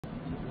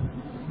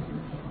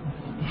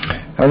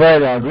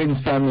Alright,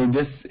 greetings family,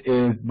 this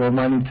is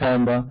Bomani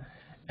Tamba,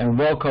 and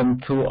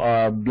welcome to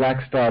our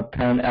Black Star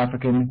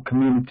Pan-African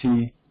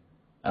Community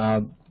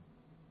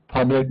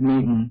public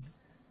meeting.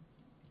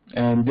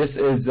 And this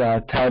is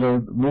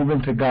titled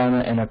Moving to Ghana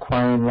and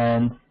Acquiring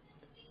Land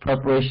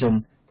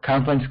Preparation,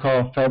 conference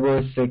call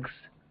February 6th.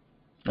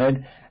 Right?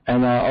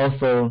 And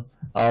also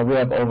we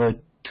have over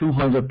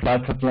 200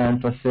 plots of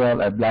land for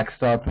sale at Black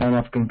Star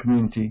Pan-African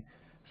Community.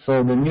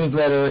 So the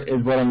newsletter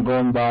is what I'm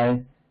going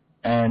by.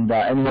 And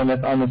anyone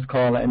that's on this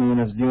call, anyone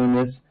that's viewing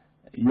this,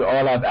 you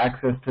all have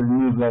access to the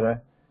newsletter.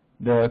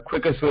 The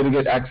quickest way to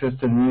get access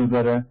to the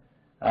newsletter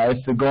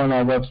is to go on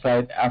our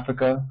website,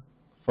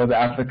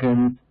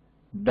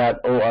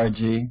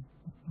 africafortheafricans.org.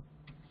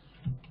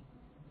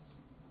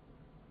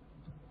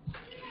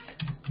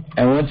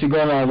 And once you go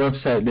on our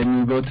website, then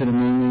you go to the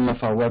main menu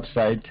of our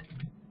website.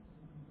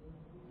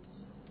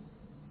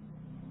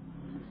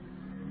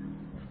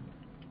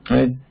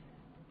 Right?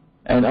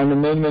 And on the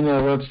main menu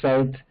of our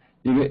website,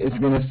 it's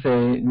going to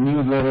say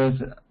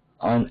newsletters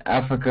on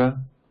Africa,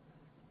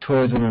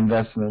 tourism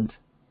investment.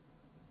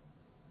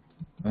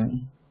 Right?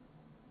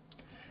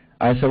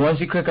 Alright, so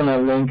once you click on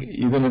that link,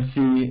 you're going to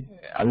see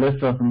a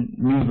list of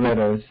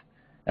newsletters,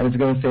 and it's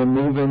going to say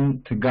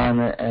Moving to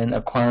Ghana and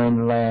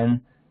Acquiring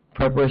Land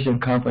Preparation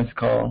Conference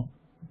Call.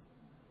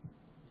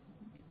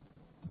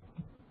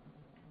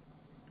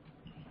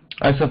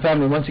 Alright, so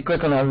family, once you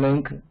click on that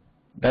link,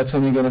 that's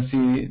when you're going to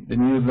see the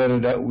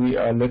newsletter that we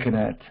are looking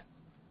at.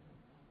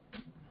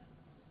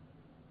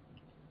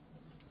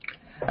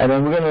 And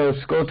then we're going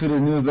to scroll through the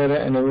newsletter,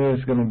 and then we're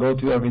just going to go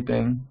through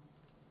everything.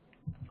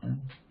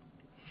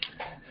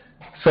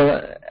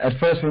 So at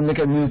first, when you look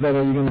at the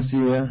newsletter, you're going to see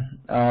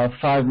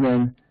 5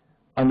 men.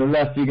 On the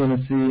left, you're going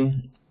to see,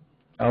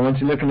 once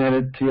you're looking at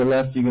it, to your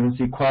left, you're going to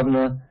see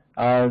Kwabena,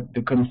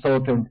 the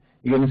consultant.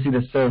 You're going to see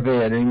the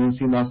surveyor. Then you're going to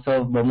see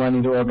myself,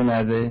 Bomani, the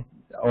organizer.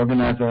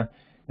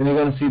 Then you're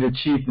going to see the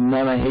chief,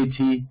 Nana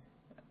Haiti,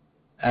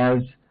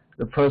 as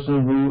the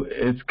person who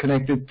is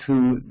connected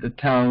to the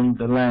town,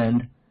 the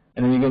land.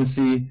 And then you're going to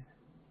see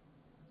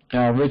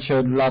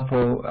Richard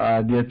Lapo,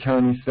 the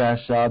attorney /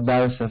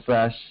 barrister /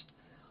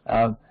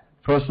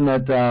 person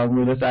that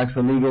will just ask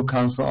for legal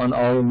counsel on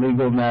all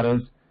legal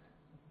matters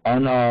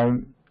on our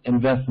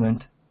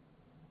investment.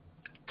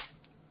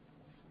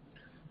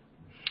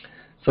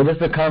 So this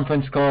is a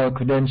conference call,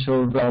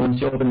 credentials,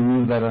 once you open the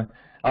newsletter.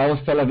 I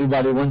always tell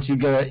everybody, once you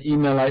get an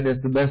email like this,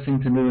 the best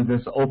thing to do is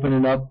just open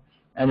it up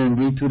and then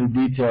read through the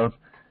details.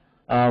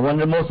 One of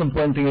the most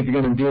important things, if you're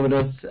going to deal with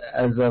us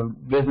as a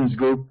business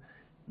group,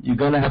 you're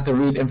going to have to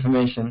read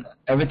information.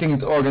 Everything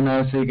is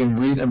organized so you can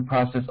read and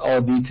process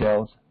all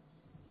details.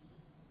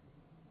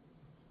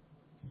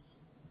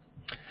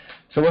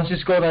 So once you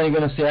scroll down, you're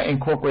going to see our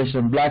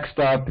incorporation, Black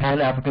Star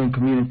Pan-African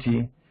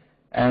Community.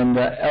 And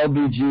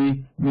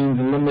LBG means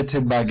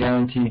limited by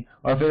guarantee.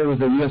 Or if it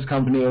was a U.S.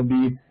 company, it would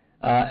be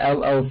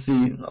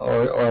LLC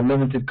or a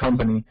limited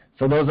company.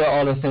 So those are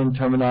all the same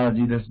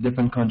terminology, just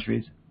different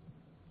countries.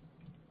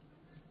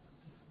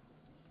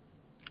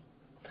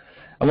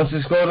 And once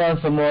you scroll down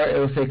some more, it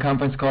will say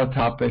conference call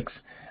topics.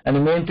 And the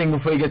main thing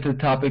before you get to the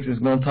topics is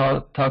going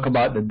to talk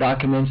about the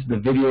documents, the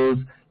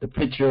videos, the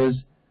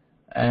pictures,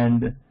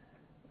 and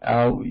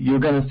you're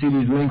going to see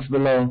these links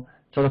below.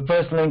 So the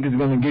first link is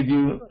going to give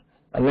you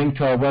a link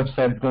to our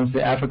website. It's going to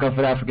say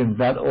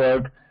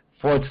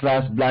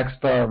africafortheafricans.org/Black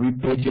Star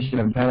Repatriation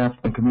and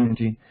Pan-African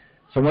Community.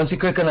 So once you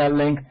click on that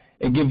link,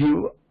 it gives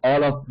you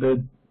all of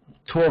the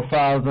tour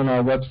files on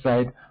our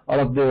website, all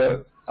of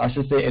the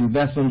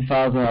investment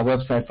files on our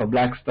website for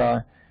Black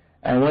Star.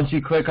 And once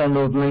you click on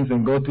those links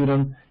and go through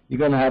them, you're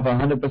going to have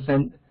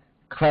 100%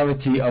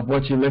 clarity of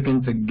what you're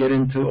looking to get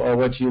into or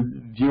what you're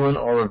viewing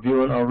or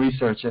reviewing or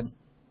researching.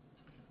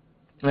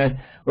 Right?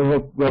 We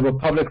have a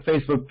public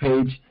Facebook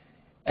page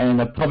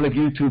and a public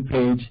YouTube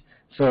page.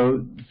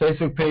 So the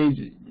Facebook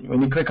page,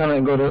 when you click on it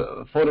and go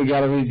to photo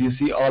galleries, you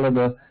see all of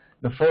the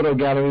photo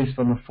galleries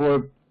from the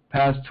 4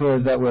 past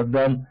tours that we've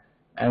done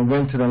and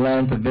went to the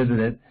land to visit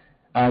it.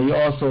 You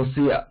also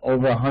see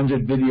over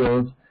 100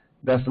 videos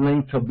that's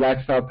linked to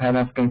Black Star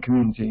Pan-African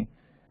Community.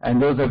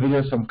 And those are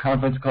videos from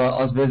conference call,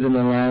 us visiting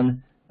the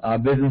land,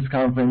 business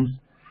conference,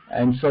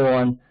 and so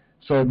on.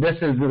 So this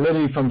is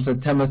literally from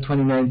September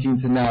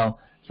 2019 to now.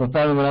 So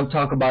finally, when I'm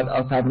talking about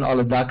us having all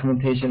the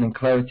documentation and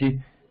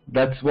clarity,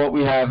 that's what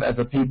we have as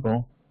a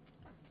people.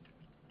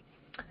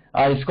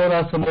 You scroll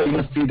down some more, you're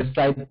going to see the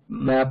site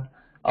map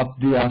of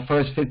the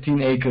first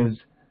 15 acres.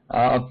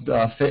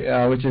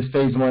 Which is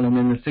phase 1, and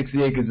then the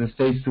 60 acres is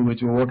phase 2,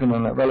 which we're working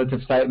on a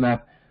relative site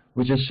map,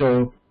 which is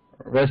show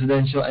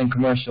residential and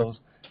commercials.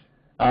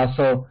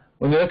 So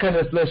when you look at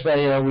this list right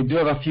here, we do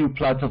have a few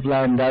plots of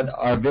land that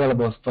are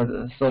available.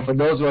 So for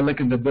those who are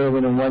looking to build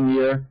within 1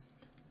 year,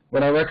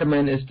 what I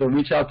recommend is to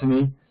reach out to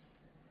me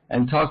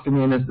and talk to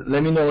me and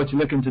let me know what you're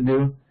looking to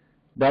do.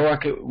 That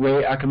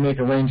way I can make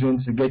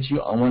arrangements to get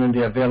you on one of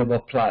the available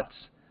plots.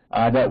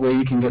 That way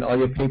you can get all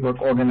your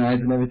paperwork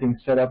organized and everything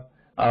set up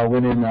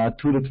within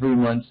 2 to 3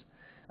 months.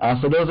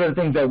 So those are the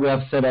things that we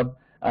have set up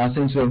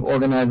since we've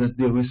organized this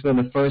deal. We spent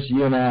the first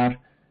year and a half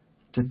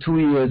to 2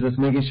 years, is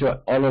making sure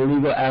all the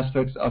legal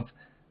aspects of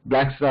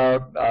Black Star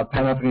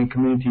Pan-African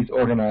community is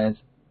organized.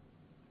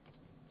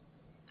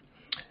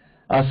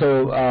 As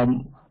I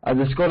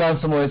scroll down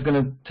some more, it's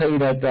going to tell you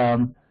that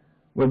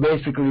we're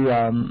basically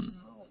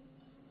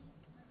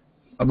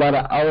about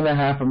an hour and a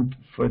half from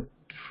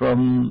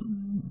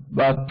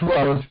about 2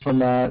 hours from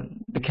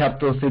the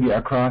capital city,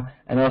 Accra,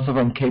 and also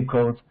from Cape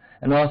Coast.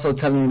 And also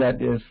telling you that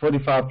there's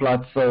 45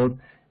 plots sold,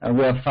 and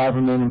we have 5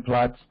 remaining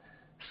plots.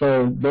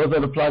 So those are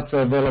the plots that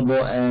are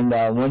available, and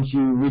once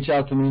you reach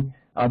out to me,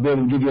 I'll be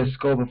able to give you a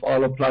scope of all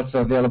the plots that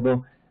are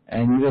available,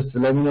 and you just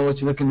let me know what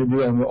you're looking to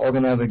do, and we'll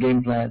organize a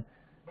game plan.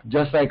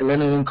 Just like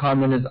Leonard and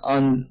Carmen is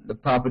on the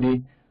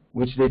property,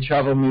 which they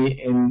traveled me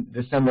in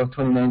December of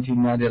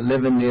 2019. Now they're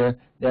living there.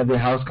 They have their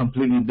house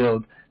completely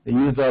built. They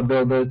use our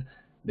builders.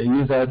 They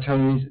use our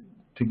attorneys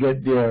to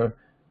get their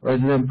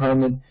resident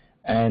permit,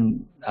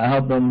 and I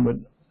help them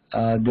with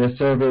their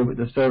survey, with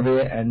the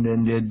survey, and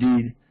then their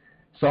deed.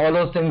 So all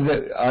those things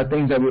are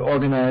things that we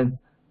organize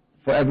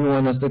for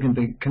everyone that's looking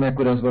to connect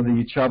with us, whether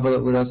you travel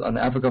with us on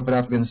Africa for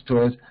Africans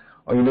tours,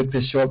 or you look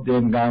to show up there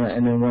in Ghana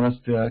and then want us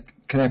to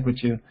connect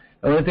with you.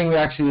 The only thing we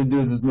actually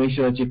do is make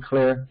sure that you're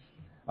clear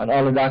on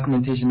all the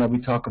documentation that we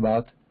talk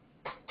about.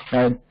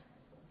 Right?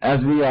 As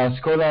we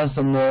scroll down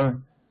some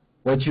more,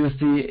 what you'll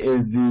see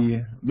is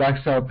the Black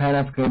Star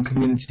Pan-African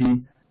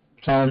Community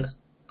Plan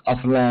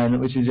of Land,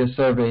 which is your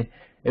survey.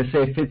 It's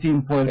a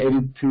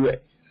 15.82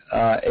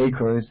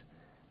 acres,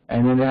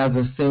 and then it has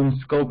the same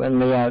scope and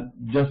layout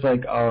just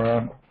like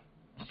our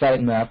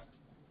site map.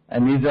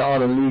 And these are all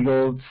the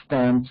legal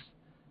stamps,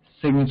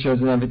 signatures,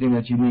 and everything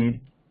that you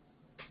need.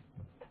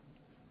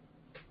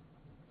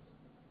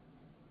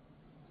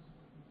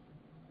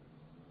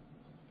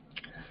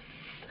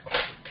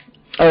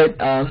 All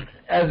right,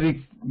 as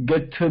we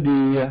get to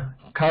the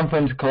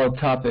conference call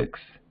topics,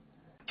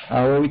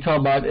 what we talk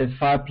about is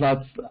 5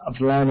 plots of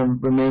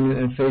land remaining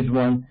in Phase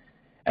 1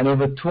 and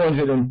over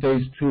 200 in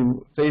Phase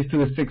 2. Phase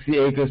 2 is 60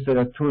 acres, so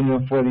that's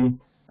 240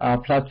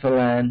 plots of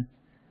land,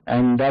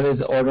 and that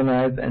is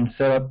organized and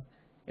set up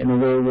in a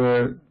way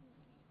where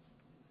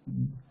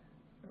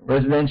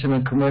residential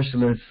and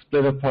commercial is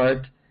split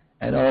apart,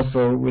 and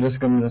also we're just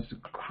going to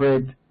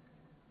create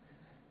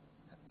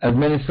as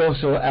many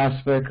social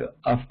aspects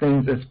of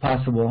things as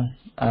possible.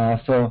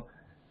 So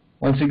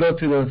once you go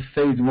to the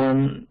Phase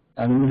 1,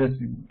 let me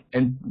just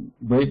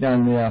break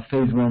down the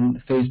Phase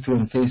 1, Phase 2,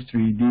 and Phase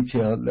 3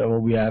 detail that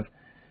what we have.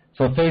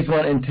 So Phase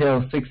 1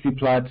 entails 60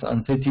 plots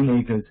on 15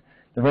 acres.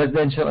 The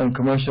residential and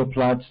commercial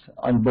plots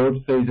on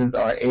both phases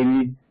are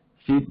 80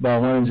 feet by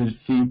 100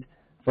 feet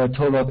for a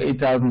total of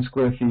 8,000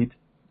 square feet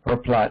per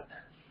plot.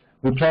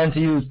 We plan to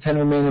use 10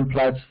 remaining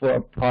plots for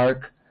a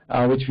park,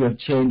 which we have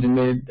changed and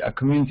made a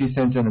community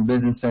center and a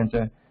business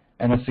center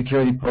and a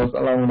security post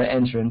along with the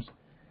entrance.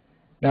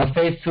 Now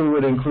Phase 2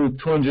 would include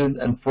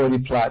 240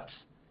 plots,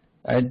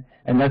 right?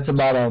 And that's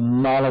about a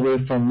mile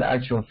away from the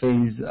actual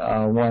Phase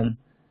 1.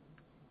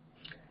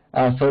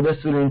 So this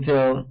would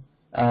entail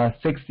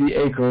 60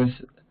 acres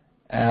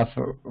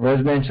for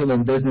residential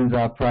and business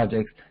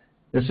projects.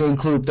 This will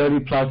include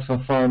 30 plots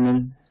for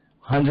farming,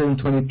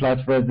 120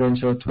 plots for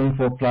residential,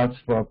 24 plots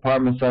for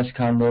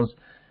apartments/condos,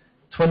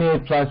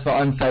 28 plots for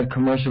on-site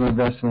commercial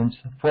investments,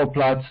 4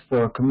 plots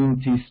for a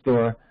community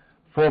store,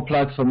 4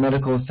 plots for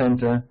medical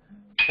center,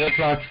 4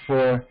 plots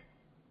for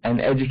an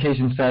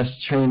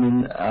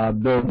education/training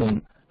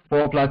building,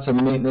 4 plots for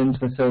maintenance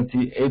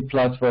facility, 8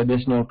 plots for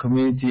additional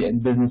community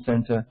and business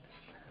center.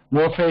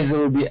 More phases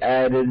will be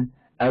added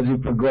as we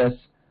progress.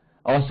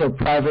 Also,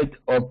 private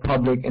or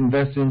public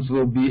investments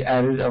will be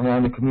added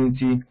around the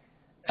community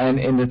and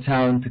in the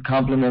town to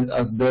complement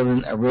us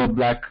building a real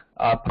black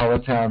power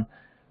town.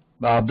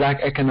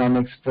 Black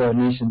economics for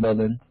nation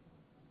building.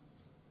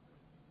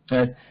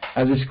 Right.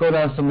 As we scroll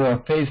down some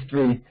more, Phase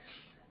 3,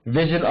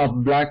 vision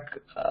of Black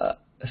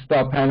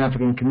Star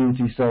Pan-African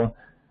Community. So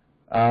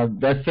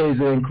that phase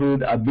will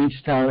include a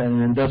beach town and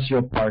an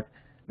industrial park.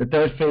 The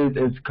third phase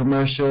is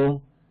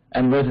commercial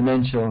and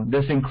residential.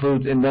 This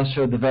includes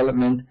industrial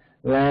development,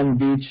 land,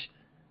 beach,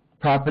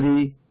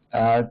 property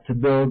to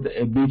build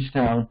a beach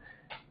town.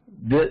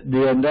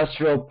 The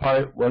industrial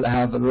part will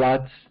have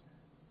lots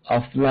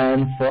of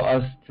land for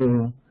us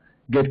to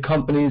get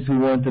companies who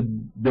want to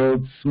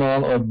build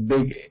small or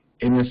big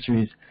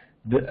industries,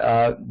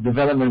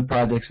 development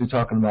projects we're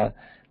talking about.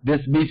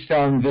 This beach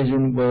town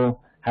vision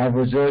will have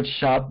resort,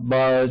 shop,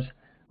 bars,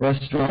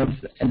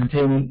 restaurants,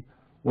 entertainment,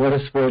 water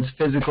sports,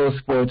 physical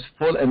sports,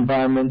 full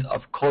environment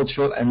of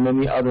cultural and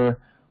many other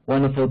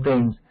wonderful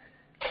things.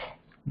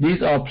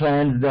 These are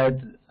plans that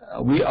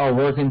we are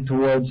working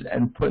towards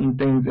and putting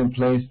things in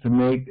place to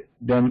make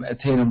them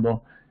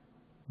attainable.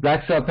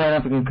 Black Star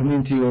Pan-African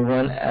Community will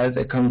run as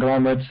a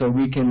conglomerate so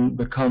we can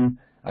become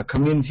a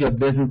community of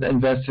business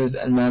investors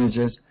and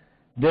managers.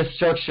 This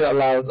structure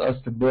allows us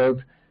to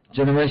build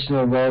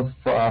generational wealth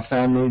for our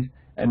families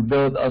and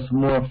build us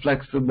more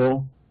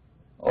flexible,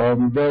 or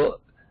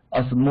build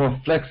us more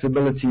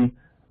flexibility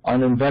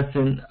on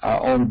investing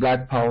our own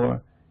black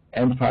power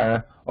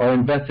empire, or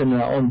investing in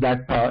our own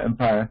black power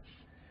empire.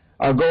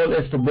 Our goal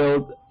is to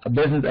build a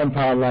business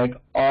empire like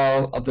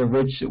all of the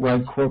rich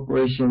white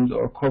corporations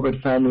or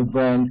corporate family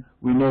brand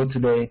we know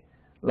today,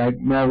 like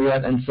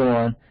Marriott and so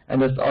on,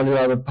 and just all the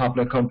other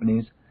popular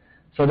companies.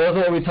 So those are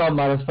what we're talking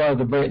about as far as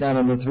the breakdown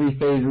of the 3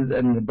 phases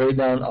and the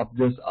breakdown of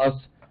just us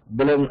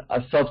building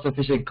a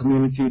self-sufficient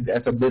community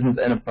as a business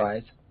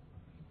enterprise.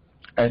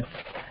 Right.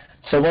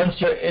 So once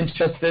you're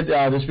interested,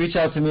 just reach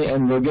out to me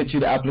and we'll get you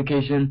the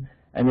application,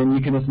 and then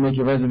you can just make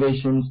your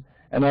reservations.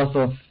 And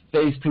also,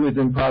 phase 2 is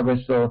in progress,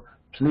 so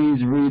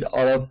please read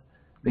all of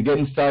the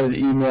getting started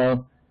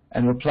email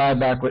and reply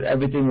back with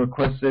everything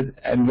requested,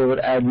 and we would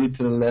add you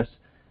to the list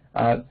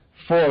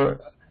for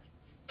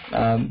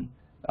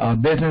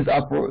business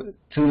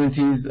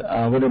opportunities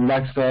within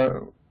Black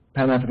Star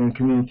Pan-African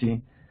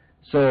community.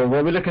 So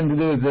what we're looking to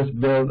do is just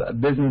build a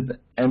business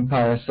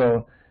empire.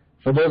 So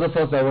for those of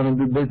us that want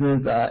to do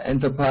business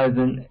enterprise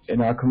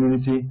in our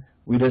community,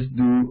 we just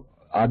do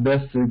our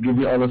best to give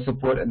you all the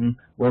support and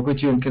work with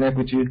you and connect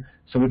with you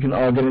so we can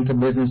all get into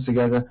business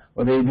together,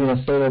 whether you're doing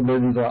a solo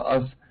business or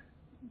us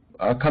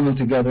coming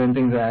together and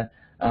things like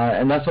that.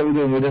 And that's what we're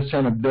doing. We're just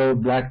trying to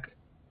build Black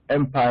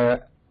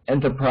empire,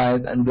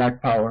 enterprise, and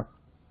Black power.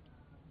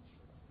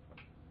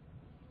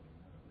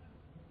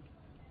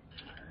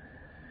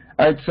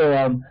 All right,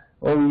 so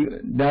what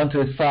we're down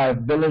to is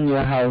 5, building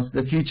your house,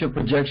 the future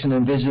projection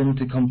and vision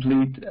to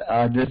complete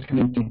this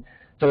community.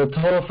 So the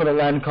total for the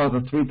land cost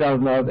of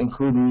 $3,000,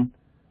 including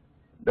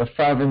the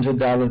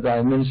 $500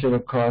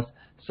 administrative cost.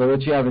 So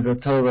what you have is a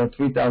total of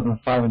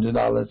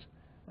 $3,500.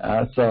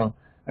 So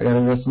I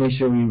gotta just make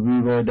sure we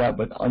reword that,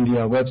 but on the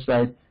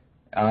website,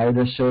 it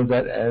just shows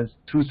that as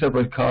 2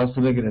 separate costs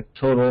to make it a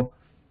total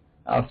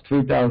of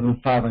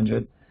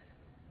 $3,500.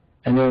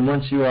 And then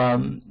once you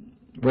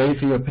ready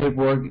for your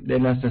paperwork,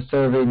 then that's the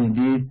survey and the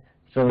deed.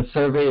 So the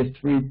survey is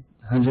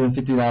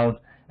 $350,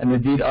 and the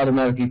deed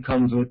automatically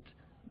comes with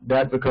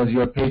that because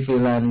you're paid for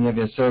your land and you have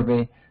your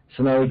survey.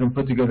 So now we can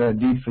put together a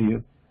deed for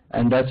you,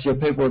 and that's your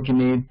paperwork you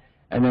need.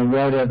 And then we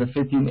already have the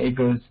 15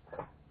 acres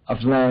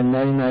of land,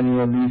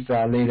 99-year lease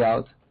laid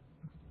out.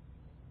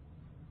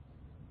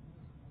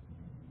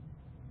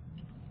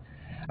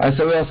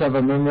 So we also have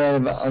a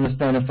memorandum of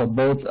understanding for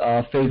both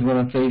phase 1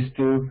 and phase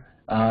 2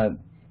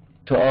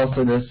 to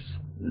also just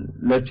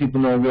let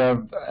people know we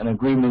have an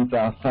agreement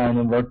signed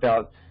and worked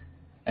out.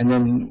 And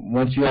then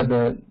once you have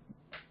the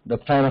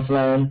plan of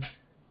land,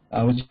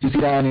 which you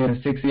see down here,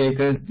 the 60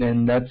 acres,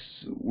 then that's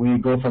where you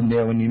go from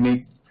there when you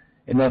make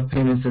enough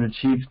payments to the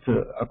chief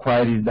to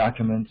acquire these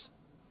documents.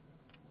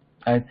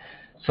 All right.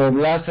 So the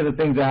last of the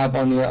things I have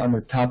on here on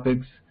the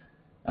topics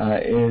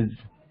is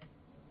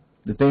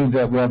the things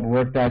that we have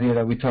worked out here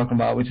that we're talking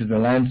about, which is the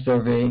land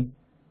survey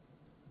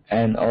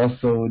and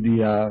also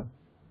the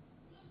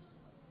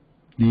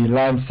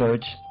land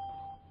search.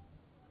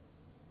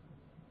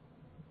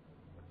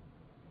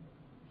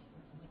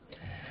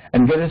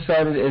 And getting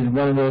started is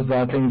one of those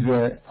things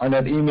where on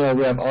that email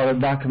we have all the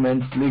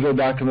documents, legal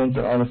documents,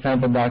 and all the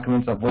sample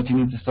documents of what you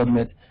need to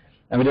submit.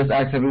 And we just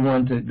ask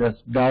everyone to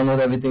just download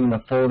everything in a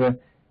folder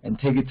and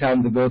take your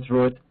time to go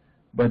through it.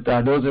 But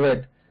those are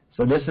it.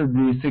 So this is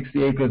the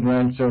 60 acres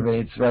land survey.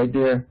 It's right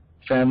there,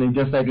 family,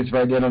 just like it's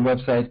right there on the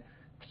website,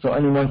 so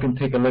anyone can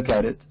take a look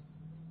at it.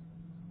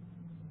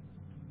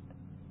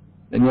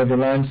 Then you have the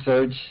land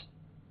search.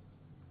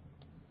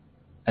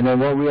 And then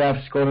what we have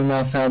scrolling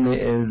down, family,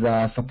 is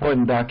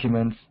supporting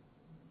documents.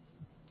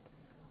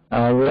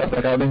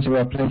 Like I mentioned, we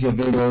have plenty of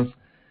videos.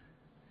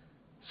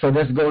 So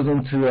this goes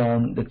into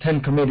the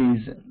 10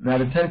 committees. Now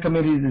the 10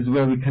 committees is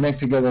where we connect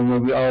together and where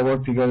we all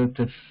work together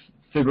to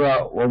figure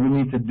out what we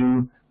need to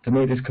do to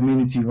make this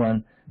community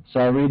run.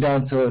 So I'll read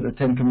down to the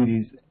 10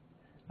 committees.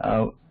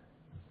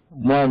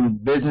 1,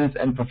 business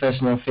and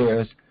professional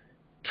affairs.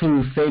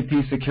 2,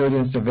 safety, security,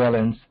 and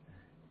surveillance.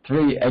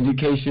 3,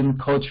 education,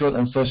 cultural,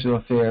 and social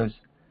affairs.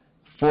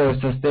 4,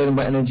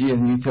 sustainable energy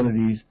and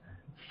utilities.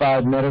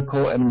 5,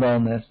 medical and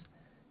wellness.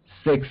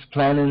 6,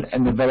 planning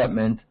and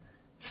development.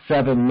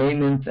 7,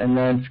 maintenance and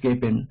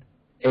landscaping.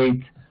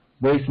 8,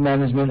 waste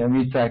management and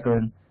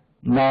recycling.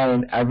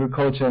 9,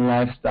 agriculture and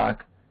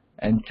livestock.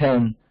 And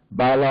 10,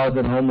 bylaws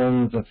and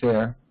homeowners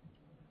affairs.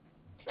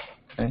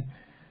 Okay.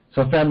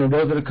 So family,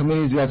 those are the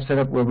committees we have set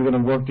up where we're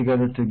going to work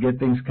together to get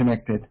things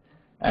connected.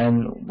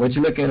 And what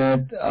you're looking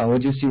at,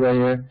 what you see right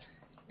here,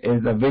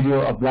 is a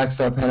video of Black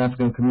Star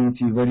Pan-African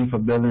Community ready for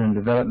building and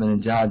development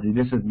in Georgia.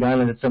 This is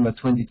Ghana, December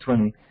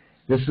 2020.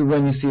 This is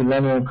when you see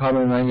Leonard and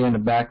Carmen right here in the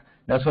back.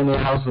 That's when their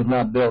house was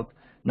not built.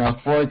 Now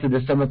forward to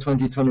December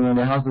 2020 when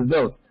their house is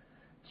built.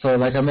 So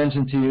like I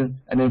mentioned to you,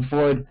 and then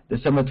forward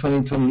December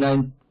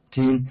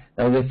 2019,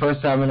 that was their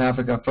first time in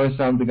Africa, first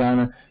time to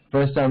Ghana,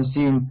 first time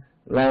seeing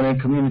land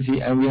and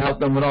community, and we help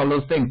them with all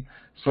those things.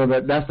 So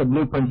that's the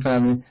blueprint,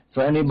 family.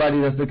 So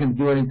anybody that's looking to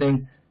do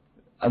anything,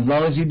 as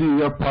long as you do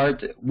your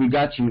part, we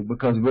got you,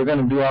 because we're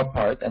going to do our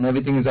part, and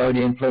everything is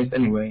already in place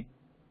anyway.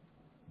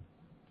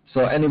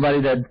 So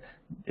anybody that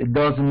it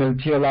doesn't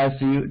materialize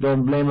to you,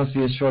 don't blame us for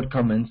your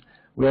shortcomings.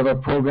 We have a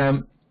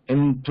program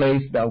in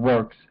place that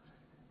works.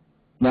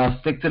 Now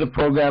stick to the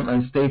program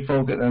and stay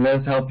focused, and let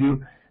us help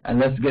you. and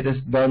let's get this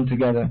done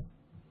together.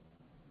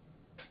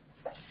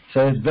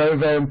 So it's very,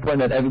 very important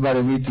that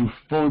everybody read through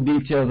full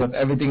details of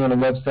everything on the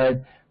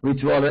website, read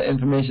through all the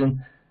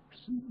information,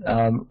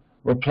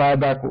 reply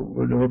back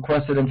with the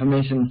requested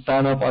information,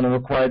 sign up on the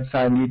required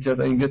sign details,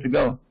 and you're good to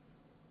go.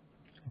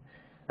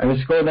 And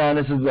we scroll down,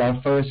 this is our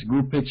first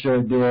group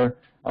picture there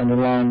on the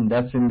line.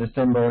 That's in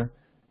December.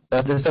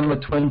 That's December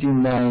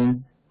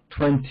 29,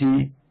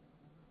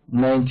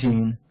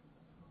 2019.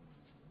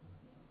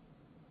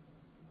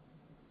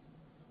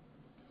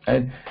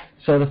 And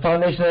so the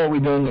foundation of what we're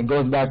doing, it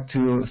goes back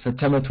to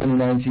September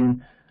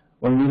 2019.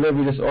 When we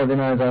literally just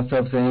organized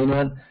ourselves saying, you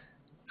know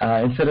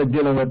what, instead of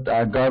dealing with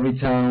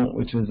Garveytown,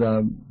 which was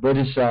a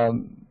British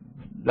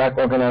black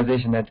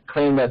organization that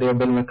claimed that they were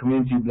building a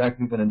community of black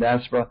people in the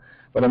diaspora,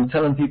 but I'm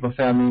telling people,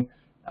 family,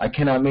 I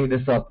cannot make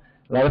this up.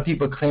 A lot of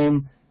people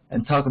claim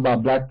and talk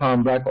about black power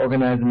and black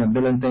organizing and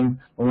building things,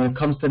 but when it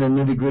comes to the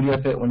nitty-gritty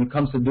of it, when it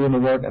comes to doing the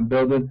work and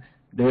building,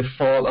 they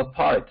fall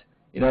apart.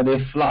 You know, they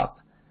flop.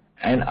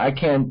 And I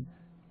can't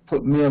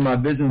put me and my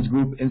business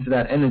group into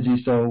that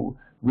energy, so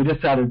we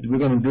decided we're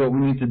going to do what we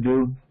need to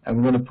do, and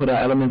we're going to put our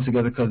elements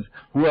together, because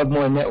who have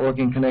more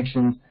networking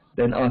connections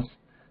than us?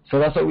 So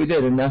that's what we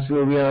did, and that's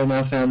where we are in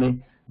our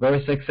family,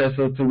 very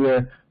successful, to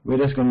where we're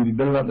just going to be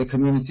building up the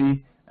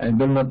community and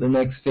building up the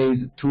next phase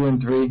 2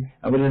 and 3,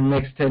 and within the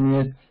next 10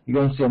 years, you're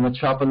going to see a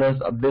metropolis,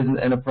 a business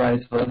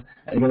enterprise for us,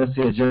 and you're going to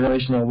see a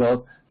generational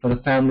wealth for the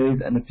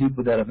families and the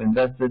people that have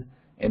invested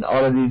in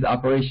all of these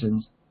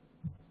operations.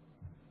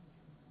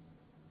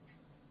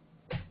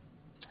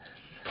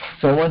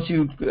 So once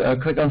you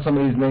click on some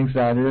of these links,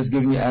 they're just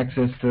giving you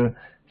access to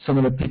some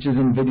of the pictures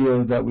and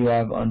videos that we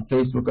have on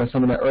Facebook, or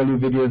some of the early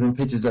videos and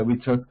pictures that we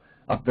took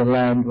of the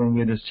land when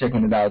we were just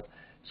checking it out.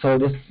 So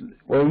this,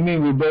 what we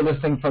mean, we build this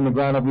thing from the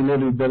ground up. We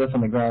literally build it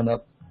from the ground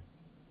up.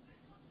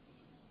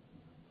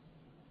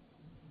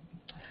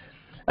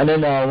 And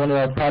then one of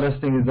our proudest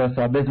things is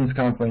our business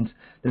conference.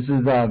 This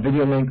is a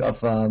video link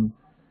of our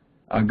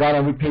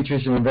Ghana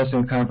Repatriation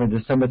Investment Conference,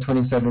 December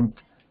 27th,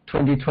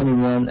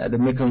 2021 at the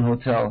Midland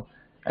Hotel.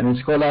 And then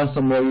scroll down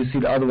some more, you see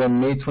the other one,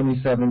 May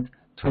 27th,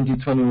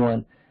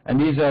 2021.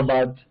 And these are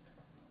about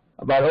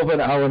over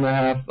an hour and a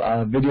half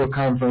video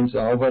conference,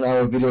 or over an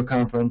hour video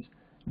conference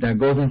that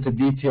goes into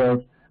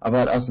details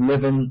about us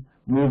living,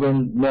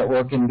 moving,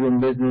 networking,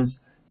 doing business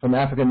from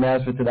African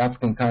diaspora to the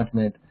African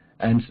continent,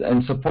 and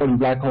supporting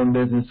black-owned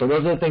business. So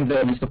those are the things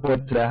that we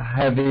support to the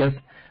heaviest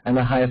and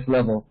the highest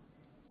level.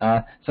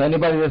 So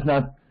anybody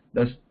that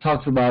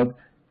talks about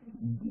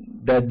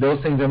that those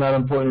things are not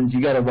important,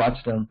 you got to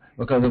watch them,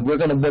 because if we're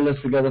going to build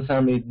this together,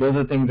 family, those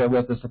are things that we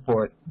have to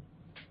support.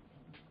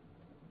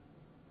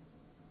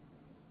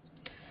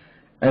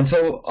 And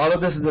so all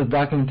of this is just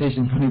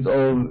documentation from these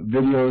old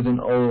videos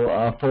and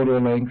old photo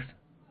links.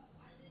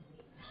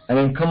 And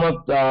then come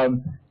up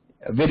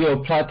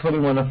video plot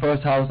 21, the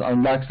first house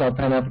on Black Star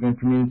Pan-African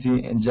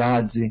Community in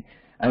Jahadzi.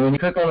 And when you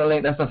click on the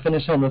link, that's a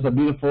finished home. It's a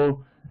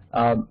beautiful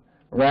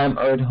ram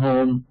earth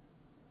home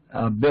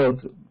built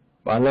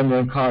by Linda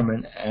and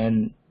Carmen,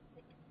 and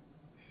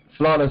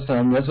flawless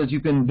home. That's what you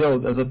can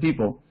build as a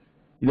people.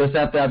 You just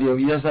have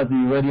to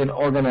be ready and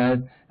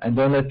organized, and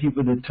don't let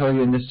people deter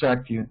you and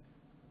distract you.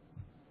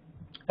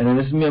 And then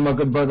this is me and my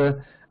good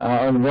brother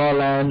on raw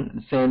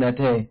land saying that,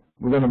 hey,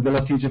 we're going to build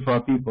a future for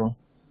our people.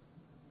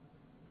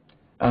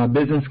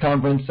 Business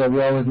conference, so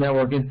we're always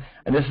networking.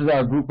 And this is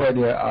our group right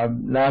here, our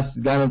last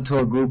Ghana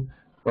tour group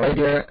right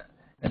here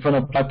in front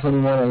of Plot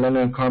 21 at Linda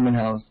and Carmen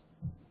House.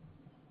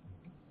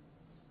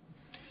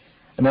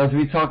 And as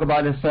we talk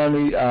about this,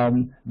 family,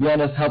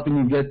 beyond us helping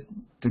you get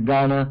to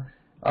Ghana,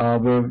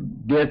 we're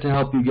there to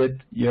help you get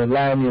your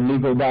land, your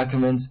legal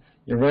documents,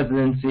 your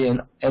residency,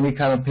 and any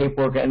kind of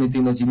paperwork or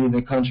anything that you need in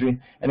the country,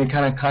 any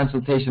kind of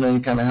consultation or any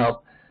kind of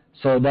help.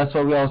 So that's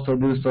what we also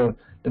do. So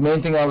the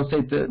main thing I would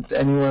say to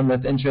anyone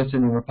that's interested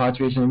in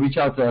repatriation, reach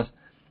out to us.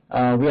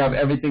 We have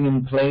everything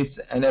in place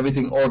and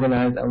everything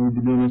organized, and we've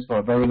been doing this for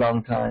a very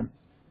long time,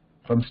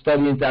 from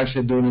studying to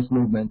actually doing this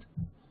movement.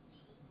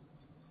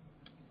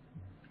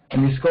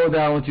 And you scroll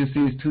down, what you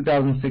see is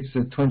 2006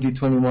 to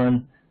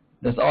 2021.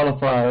 That's all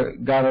of our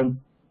Ghana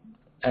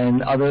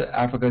and other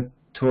Africa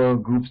tour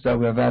groups that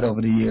we have had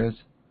over the years.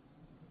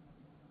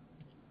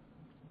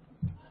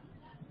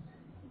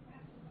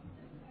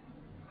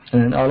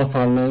 And then all of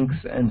our links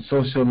and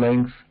social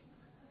links.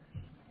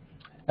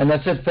 And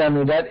that's it,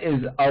 family. That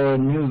is our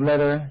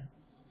newsletter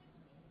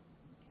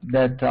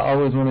that I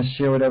always want to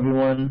share with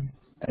everyone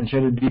and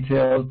share the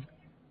details.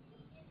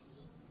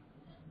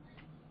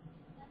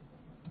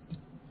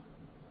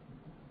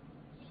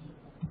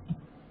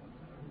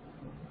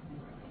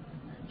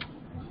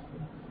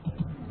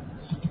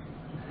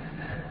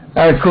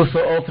 All right, cool.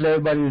 So hopefully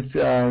everybody's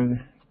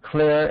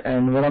clear,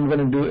 and what I'm going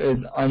to do is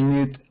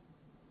unmute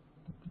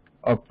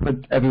or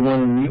put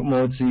everyone in mute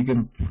mode so you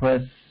can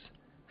press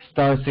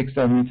 *6 to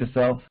unmute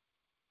yourself.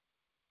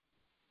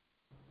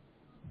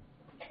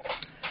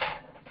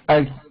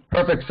 All right,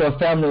 perfect. So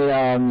family,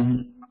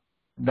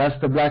 that's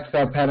the Black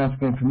Star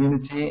Pan-African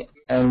Community,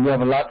 and we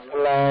have a lot of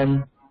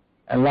land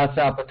and lots of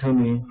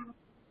opportunity.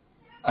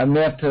 I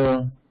may have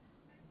to.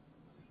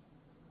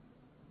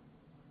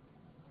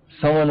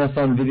 Someone that's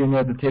on video may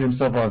have to take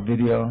himself off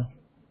video.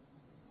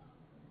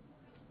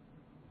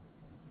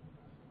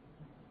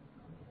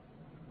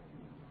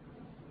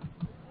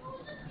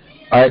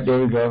 All right, there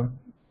we go.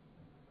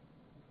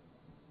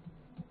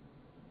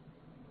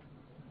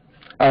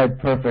 All right,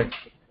 perfect.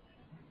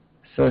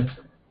 So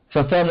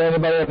family,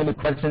 anybody have any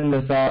questions?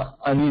 Just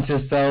unmute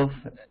yourself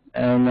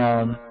and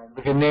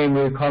your name,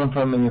 where you're calling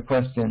from, and your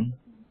question.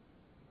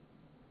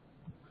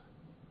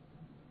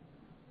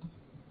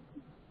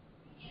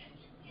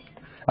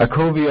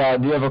 Kobe,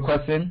 do you have a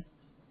question?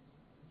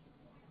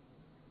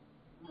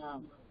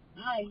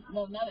 Hi.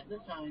 No, not at this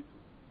time.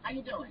 How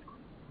you doing?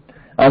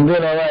 I'm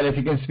doing all right. If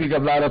you can speak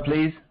up louder,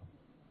 please.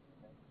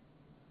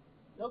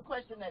 No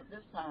question at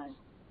this time.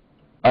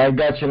 I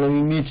got you. Let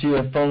me mute you.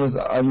 Your phone is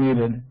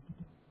unmuted.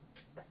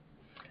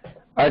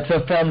 All right,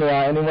 so family,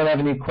 anyone have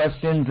any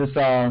questions? Just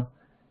 *6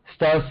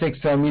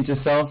 to unmute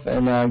yourself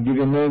and give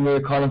your name, where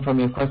you're calling from,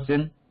 your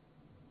question.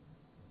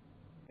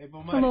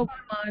 Hello,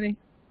 Bonnie.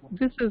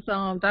 This is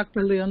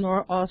Dr.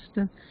 Leonore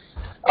Austin.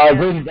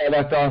 Greetings,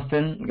 Dr.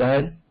 Austin. Go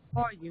ahead.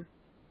 How are you?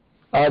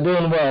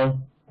 Doing well.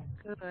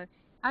 Good.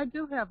 I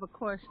do have a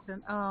question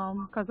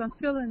because I'm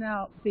filling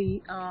out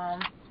the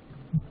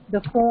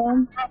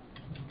form,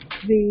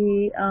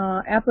 the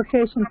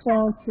application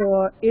form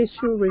for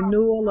issue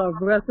renewal of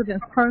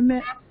residence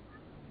permit.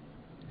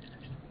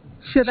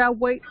 Should I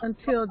wait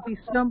until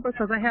December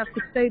because I have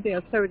to stay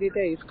there 30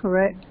 days,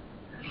 correct?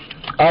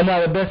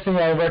 No, the best thing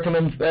I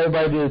recommend for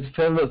everybody is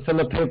fill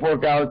the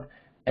paperwork out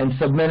and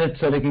submit it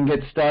so they can get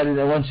started.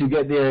 And once you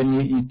get there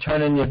and you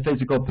turn in your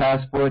physical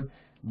passport,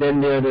 then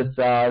they've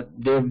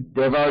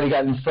already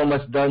gotten so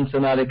much done, so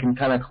now they can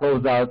kind of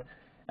close out.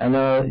 And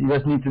you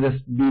just need to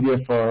just be there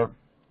for,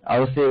 I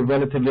would say,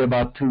 relatively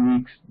about 2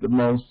 weeks the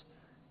most,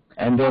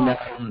 and then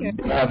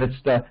have it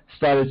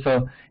started.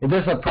 So if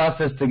there's a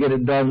process to get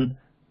it done,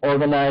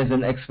 organized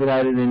and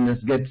expedited, and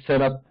just get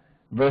set up,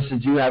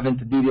 versus you having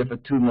to be there for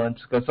 2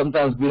 months, because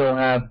sometimes we don't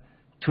have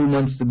 2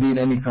 months to be in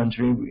any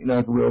country. You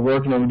know, we're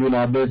working and we're doing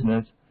our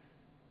business.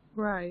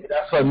 Right.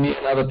 That's what me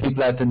and other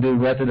people have to do.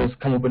 We have to just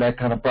come up with that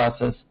kind of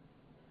process.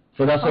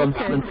 So that's what I'm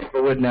dealing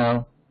with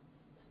now.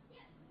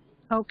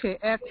 Okay,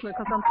 excellent,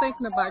 because I'm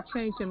thinking about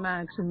changing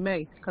mine to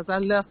May, because I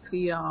left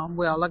the,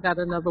 I got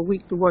another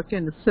week to work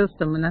in the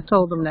system, and I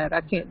told them that I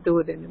can't do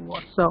it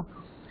anymore. So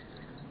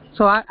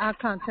I'll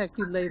contact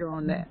you later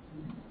on that.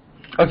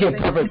 Okay,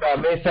 perfect.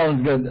 May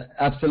sounds good.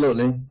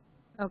 Absolutely.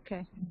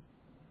 Okay.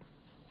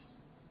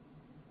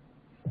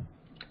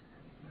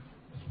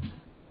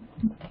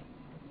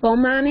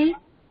 Bomani?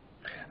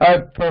 All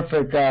right,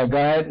 perfect. Go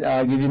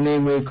ahead. Give your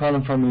name, where you're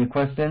calling from, and your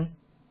question.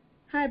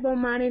 Hi,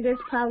 Bomani. This is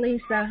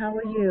Paulisa. How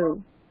are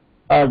you?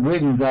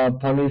 Greetings,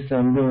 Paulisa.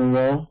 I'm doing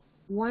well.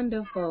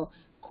 Wonderful.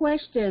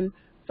 Question.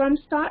 From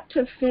start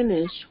to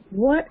finish,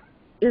 what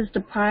is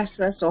the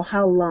process, or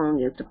how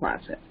long is the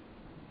process?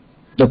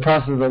 The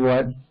process of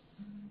what?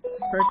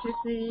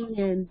 Purchasing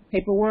and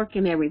paperwork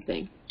and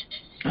everything.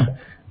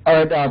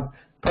 All right,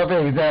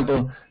 perfect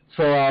example.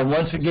 So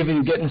once we give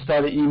you getting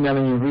started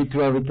emailing, you read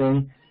through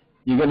everything.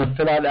 You're going to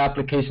fill out the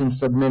application,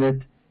 submit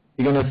it.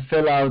 You're going to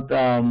fill out,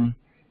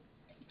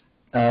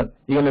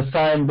 you're going to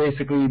sign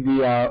basically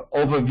the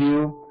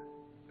overview,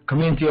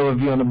 community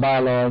overview on the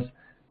bylaws.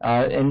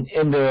 And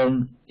in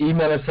the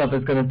email itself,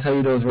 it's going to tell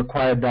you those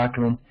required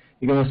documents.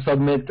 You're going to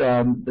submit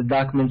the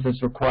documents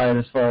that's required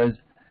as far as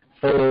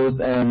photos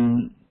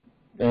and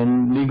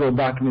legal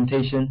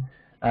documentation.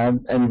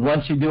 And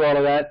once you do all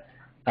of that,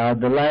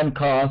 the land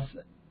costs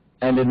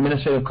and the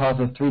administrative costs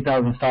of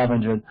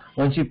 $3,500.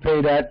 Once you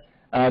pay that,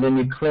 then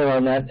you clear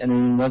on that, and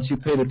then once you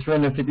pay the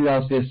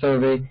 $350 for your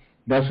survey,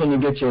 that's when you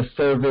get your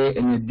survey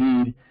and your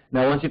deed.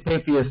 Now, once you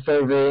pay for your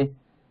survey,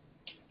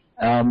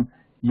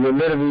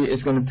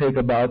 it's going to take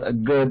about a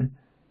good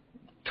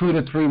 2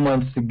 to 3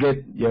 months to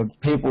get your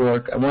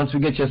paperwork. And once we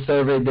get your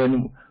survey,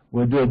 then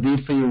we'll do a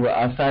deed for you.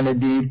 I'll sign a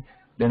deed,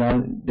 then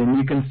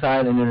you can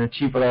sign, and then the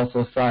chief will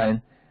also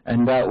sign.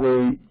 And that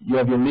way, you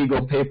have your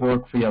legal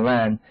paperwork for your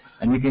land,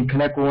 and you can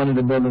connect with one of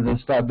the builders and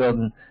start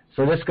building.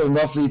 So this can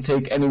roughly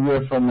take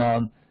anywhere from,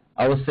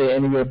 I would say,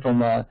 anywhere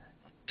from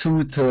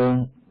 2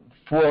 to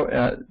 4.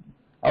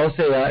 I would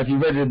say if you're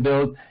ready to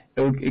build,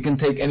 it can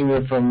take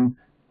anywhere from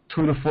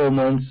 2 to 4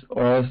 months,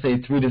 or I would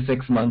say 3 to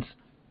 6 months.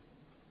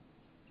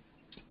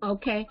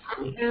 Okay.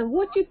 And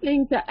what do you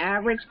think the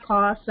average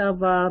cost of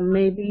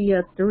maybe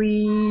a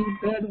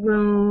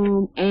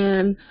 3-bedroom?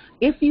 And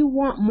if you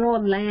want more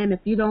land,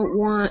 if you don't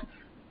want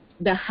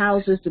the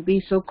houses to be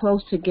so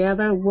close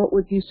together, what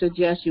would you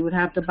suggest? You would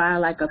have to buy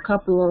like a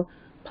couple of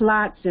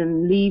plots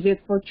and leave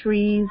it for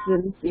trees,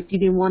 and if you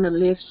didn't want to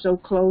live so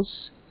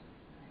close,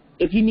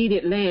 if you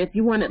needed land, if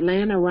you wanted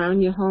land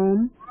around your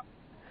home?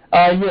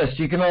 Yes,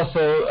 you can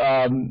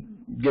also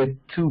get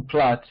 2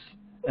 plots,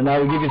 and I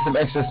will give you some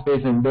extra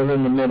space and build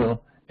in the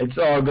middle. It's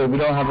all good. We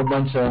don't have a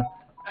bunch of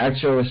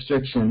actual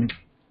restrictions.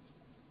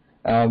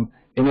 We're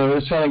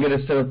just trying to get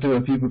it set up to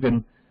where people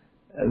can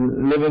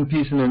live in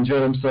peace and enjoy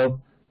themselves,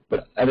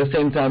 but at the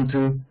same time,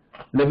 too,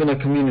 live in a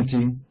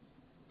community.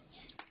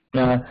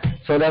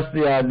 So that's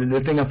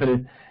the thing of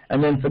it.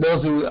 And then for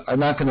those who are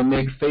not going to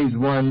make phase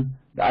 1,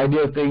 the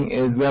ideal thing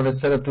is we have it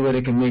set up to where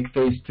they can make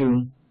phase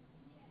 2.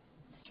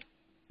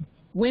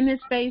 When is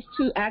phase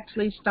 2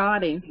 actually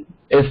starting?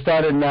 It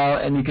started now,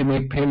 and you can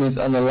make payments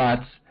on the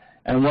lots.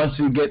 And once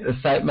we get the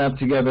site map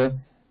together,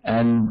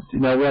 and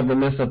we have the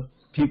list of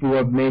people who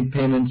have made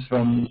payments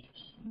from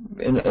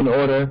in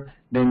order,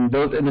 then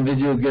those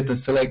individuals get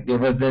to select their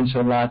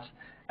residential lots.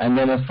 And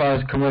then as far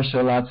as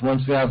commercial lots,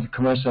 once we have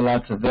commercial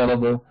lots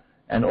available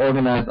and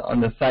organized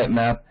on the site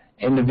map,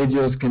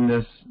 individuals can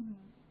just,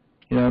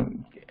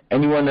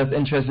 anyone that's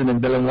interested in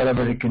building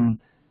whatever they can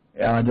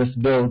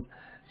just build.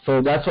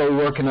 So that's what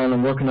we're working on.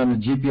 I'm working on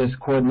the GPS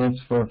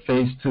coordinates for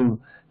phase 2.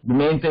 The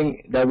main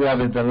thing that we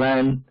have is the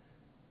land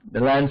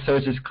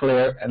search is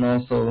clear, and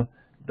also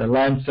the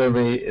land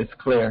survey is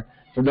clear.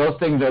 So those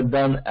things are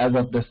done as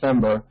of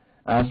December.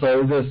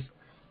 So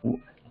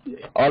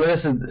all of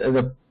this is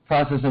a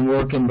process and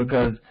working,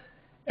 because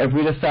if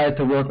we decide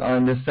to work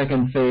on this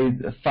second phase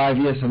 5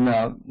 years from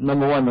now,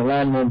 number one, the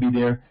land won't be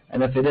there,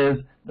 and if it is,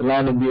 the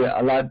land will be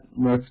a lot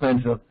more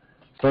expensive.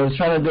 So it's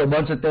trying to do a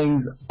bunch of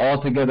things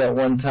all together at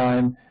one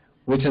time,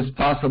 which is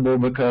possible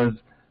because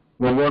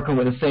we're working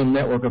with the same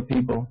network of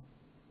people.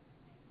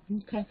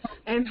 Okay.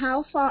 And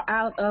how far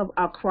out of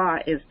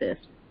Accra is this?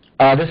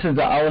 This is an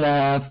hour and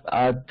a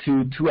half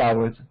to 2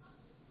 hours.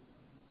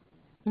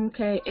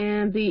 Okay.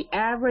 And the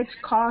average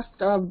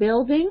cost of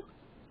building?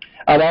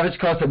 The average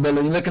cost of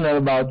building, you're looking at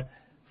about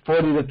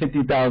 $40,000 to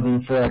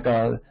 $50,000 for like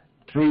a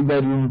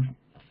 3-bedroom,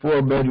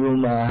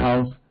 4-bedroom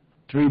house,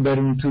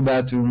 3-bedroom,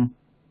 2-bathroom,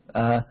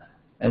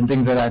 and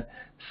things like that.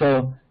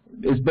 So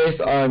it's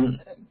based on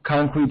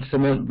concrete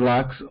cement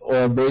blocks,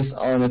 or based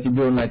on if you're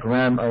doing like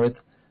ram earth.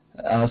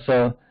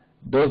 So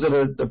those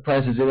are the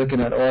prices you're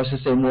looking at, or I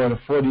should say more than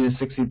 $40,000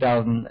 to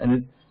 $60,000,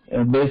 and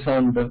it's based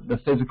on the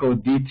physical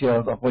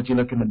details of what you're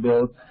looking to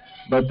build.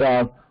 But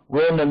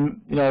we're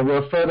in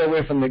we're further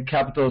away from the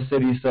capital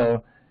city,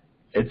 so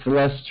it's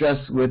less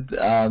stress with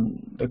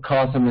the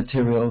cost of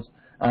materials.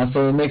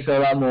 So it makes it a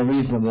lot more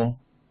reasonable.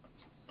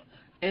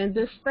 And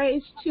this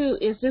phase 2,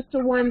 is this the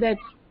one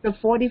that's the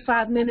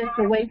 45 minutes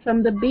away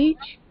from the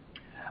beach?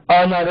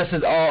 Oh no, this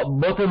is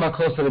both of them are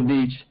close to the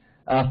beach.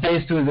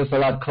 Phase 2 is just a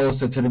lot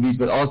closer to the beach,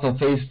 but also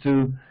phase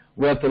 2,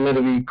 we have to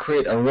literally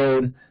create a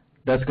road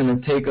that's going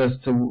to take us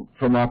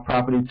from our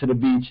property to the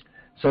beach.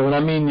 So when I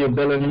mean you're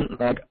building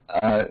like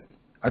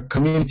a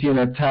community in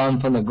a town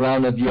from the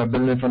ground up, you are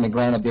building from the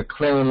ground up, you're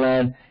clearing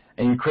land,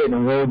 and you're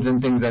creating roads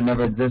and things that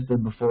never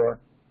existed before.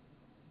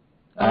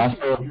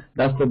 So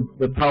that's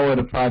the power of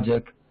the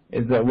project,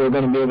 is that we're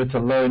going to be able to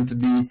learn to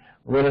be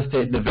real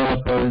estate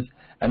developers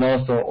and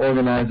also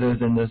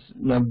organizers, and just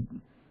learn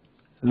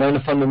the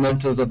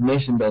fundamentals of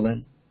nation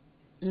building.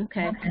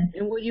 Okay.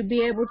 And will you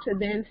be able to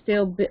then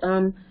still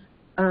plant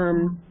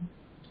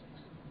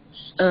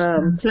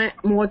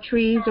more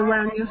trees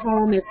around your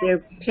home if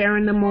they're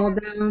tearing them all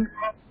down?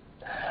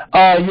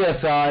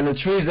 Yes, the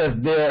trees that's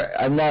there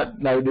are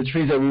not like the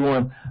trees that we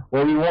want.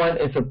 What we want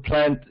is a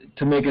plant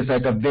to make it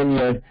like a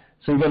vineyard.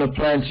 So you're going to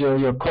plant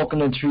your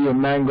coconut tree, your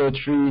mango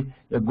tree,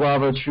 your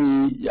guava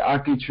tree, your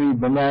ackee tree,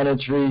 banana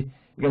tree.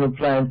 You're going to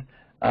plant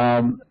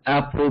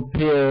apple,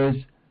 pears,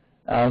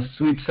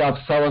 sweet sop,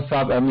 sour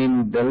sop. I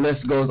mean, the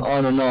list goes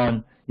on and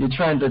on. You're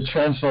trying to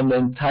transform the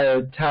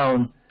entire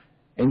town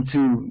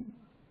into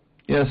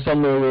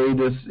somewhere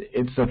where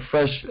it's a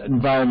fresh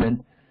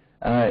environment.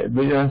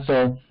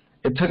 So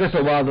it took us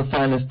a while to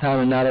find this town,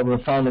 and now that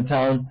we've found the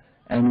town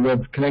and we're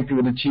connected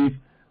with the chief,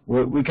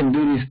 we can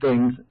do these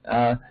things.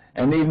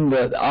 And even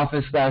the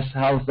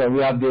office/house that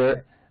we have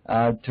there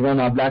to run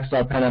our Black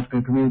Star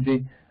Pan-African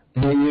community,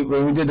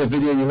 when we did the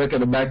video, you look at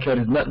the backyard,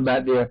 there's nothing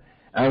back there.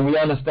 And we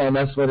understand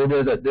that's what it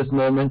is at this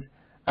moment,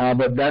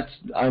 but that's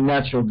our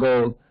natural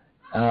goal.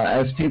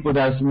 As people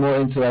that's more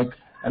into like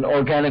an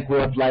organic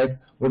way of life,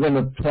 we're going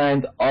to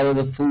plant all of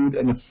the food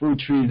and the fruit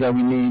trees that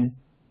we need.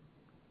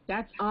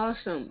 That's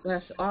awesome.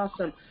 That's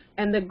awesome.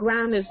 And the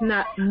ground is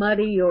not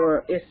muddy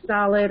or is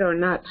solid, or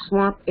not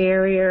swamp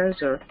areas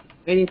or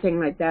anything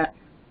like that?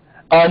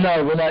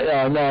 No, we're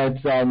not. No,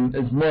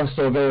 it's more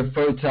so very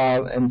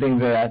fertile and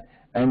things like that.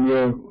 And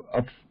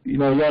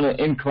you're on an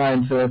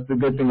incline, so that's the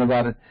good thing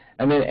about it.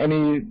 And then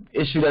any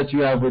issue that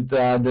you have with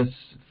this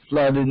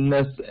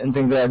floodedness and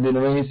things like that in the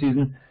rainy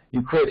season,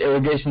 you create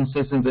irrigation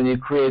systems and you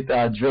create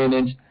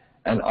drainage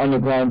and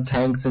underground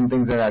tanks and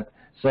things like that.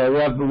 So we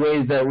have the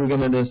ways that we're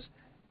going to just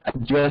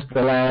address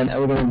the land, and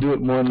we're going to do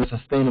it more in a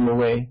sustainable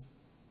way.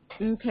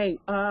 Okay.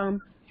 Are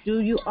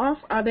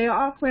they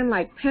offering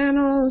like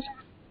panels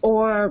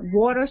or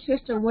water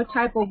system? What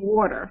type of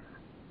water?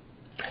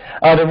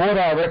 The water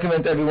I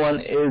recommend to everyone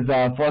is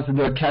for us to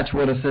do a catch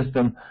water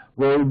system,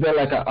 where we build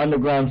like an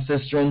underground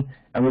cistern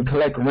and we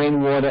collect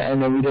rainwater,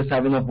 and then we just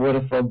have enough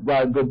water for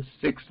about a good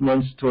 6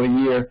 months to a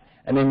year.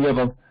 And then you have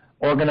an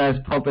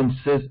organized pump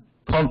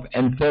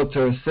and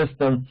filter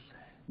system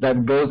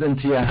that goes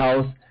into your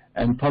house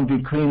and pump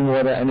you clean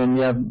water, and then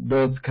you have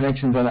those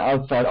connections on the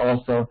outside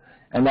also.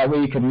 and that way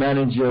you can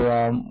manage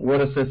your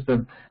water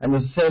system. And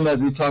the same as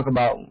we talk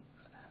about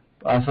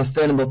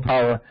sustainable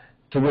power,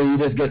 to where you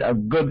just get a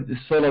good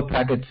solar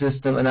package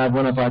system and have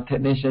one of our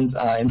technicians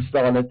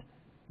install it.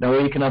 That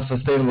way you can have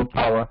sustainable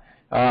power.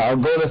 Our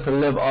goal is to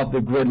live off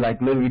the grid,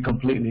 like literally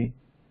completely.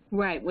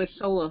 Right, with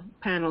solar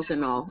panels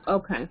and all.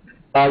 Okay.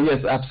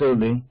 Yes,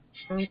 absolutely.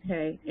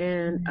 Okay,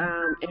 and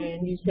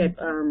you said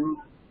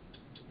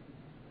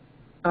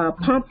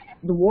pump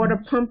the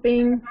water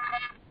pumping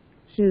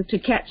to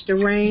catch the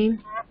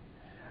rain.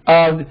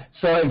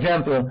 So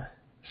example,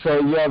 so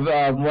you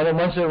have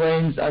once it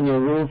rains on your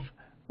roof,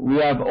 we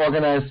have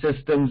organized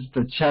systems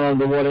to channel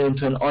the water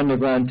into an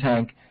underground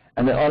tank,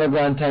 and the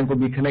underground tank will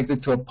be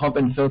connected to a pump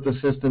and filter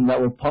system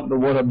that will pump the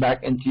water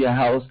back into your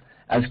house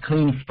as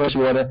clean, fresh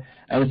water,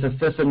 and it's a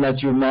system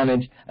that you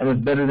manage, and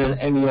it's better than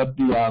any of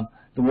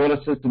the water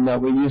system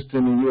that we're used to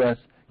in the U.S.,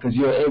 because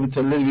you're able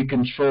to literally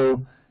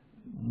control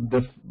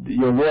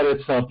your water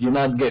itself. You're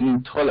not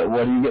getting toilet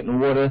water, you're getting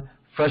water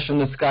fresh from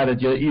the sky that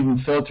you're even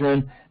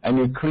filtering, and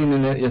you're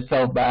cleaning it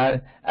yourself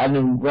by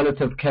adding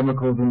relative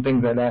chemicals and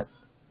things like that.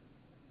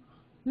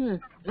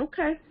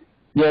 Okay.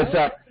 Yes,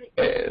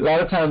 a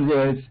lot of times,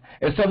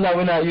 it's something that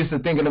we're not used to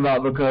thinking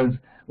about, because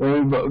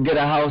when we get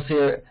a house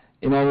here,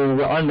 when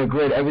we're on the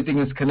grid, everything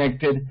is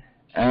connected,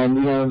 and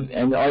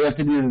and all you have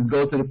to do is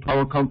go to the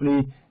power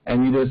company,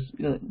 and you just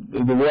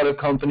the water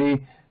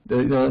company,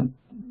 the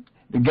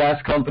gas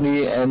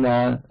company,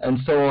 and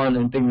so on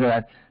and things like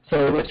that.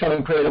 So we're trying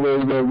to create a way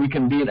where we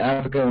can be in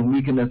Africa and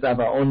we can just have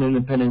our own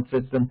independent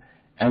system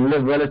and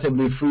live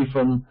relatively free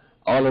from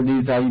all of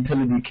these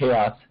utility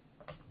chaos.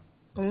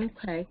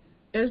 Okay.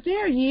 Are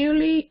there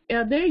yearly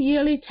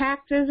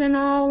taxes and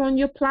all on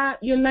your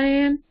plot, your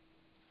land?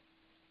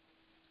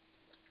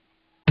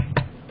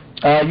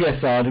 Yes,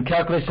 the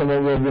calculation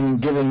that we've been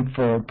given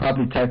for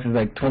property tax is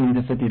like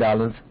 $20 to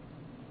 $50.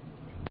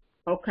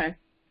 Okay.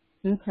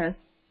 Okay.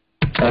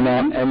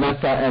 And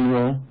that's our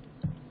annual.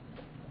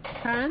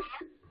 Huh?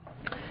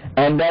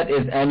 And that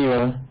is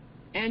annual.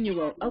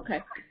 Annual.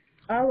 Okay.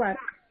 All right.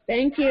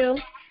 Thank you.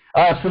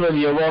 Absolutely,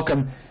 you're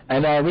welcome.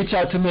 And reach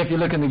out to me if you're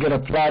looking to get a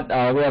plot.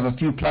 We have a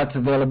few plots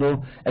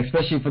available,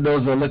 especially for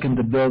those who are looking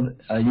to build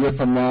a year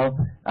from now.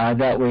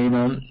 That way,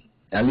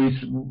 at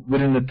least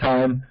within the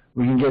time,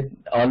 we can get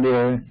all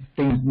their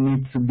things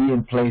need to be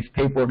in place,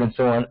 paperwork and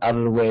so on, out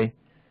of the way.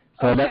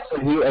 So Okay. that's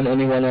for you and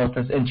anyone else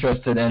that's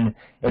interested. And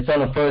it's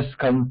on a first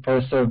come,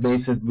 first served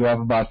basis. We have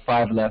about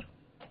 5 left.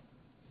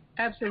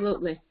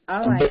 Absolutely.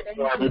 All right. Thank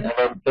you.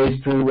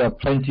 Phase 2, we have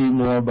plenty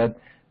more, but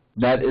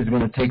that is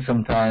going to take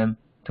some time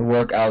to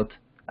work out,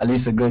 at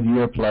least a good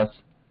year plus.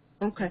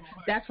 Okay.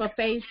 That's for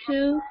phase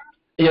 2?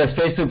 Yes,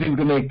 phase 2, people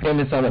can make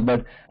payments on it,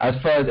 but as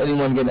far as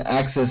anyone getting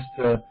access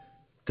to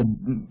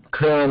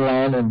clearing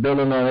land and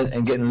building on it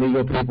and getting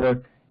legal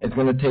paperwork, it's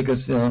going to take us,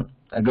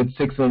 a good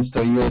 6 months to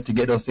a year to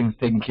get those things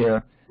taken care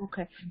of.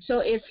 Okay.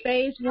 So is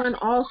phase 1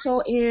 also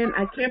in,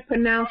 I can't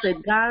pronounce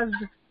it, Gaza?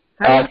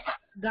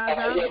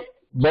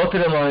 Both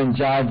of them are in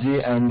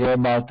Georgia, and they're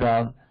about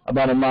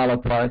a mile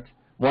apart.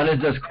 One is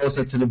just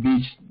closer to the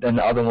beach than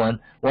the other one.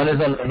 One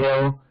is on the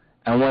hill,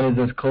 and one is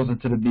just closer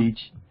to the beach.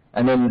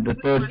 And then the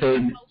third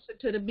phase. Closer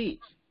to the beach.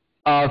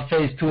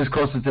 Phase 2 is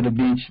closer to the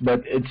beach,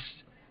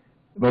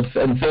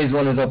 and phase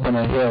 1 is up on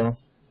a hill.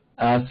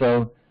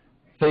 So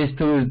phase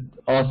 2 is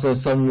also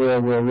somewhere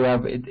where we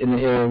have it in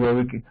the area where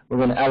we're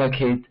going to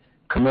allocate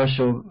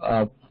commercial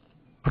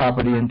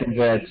property and things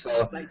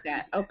like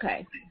that.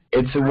 Okay.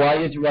 It's why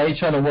you're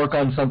trying to work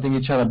on something,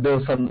 you're trying to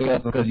build something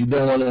else, because you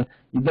don't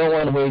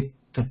want to wait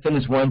to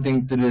finish one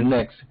thing to do the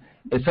next.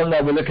 It's something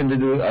that we're looking to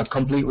do, a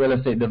complete real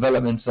estate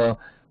development. So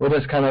we're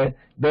just kind of,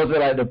 those are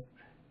like the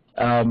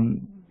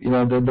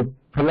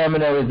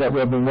preliminaries that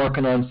we've been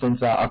working on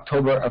since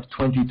October of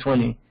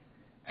 2020.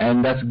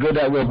 And that's good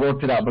that we've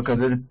worked it out, because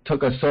it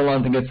took us so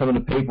long to get some of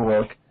the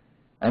paperwork.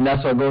 And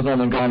that's what goes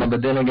on in Ghana.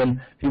 But then again,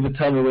 people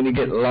tell me when you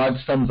get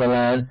large sums of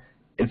land,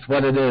 it's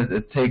what it is.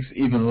 It takes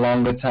even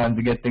longer time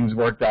to get things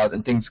worked out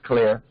and things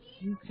clear.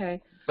 Okay.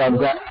 So I'm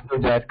glad to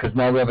do that, because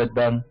now we have it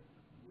done.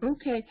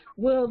 Okay.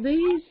 Will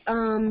these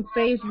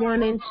phase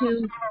 1 and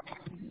 2,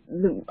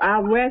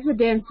 our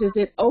residents, is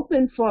it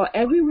open for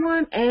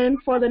everyone and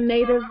for the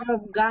natives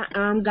of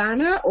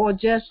Ghana, or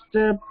just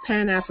the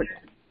Pan-African?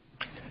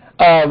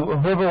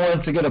 Whoever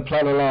wants to get a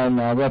plot of land,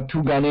 we have 2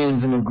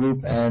 Ghanaians in the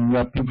group, and we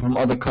have people from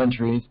other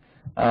countries,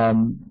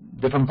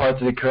 different parts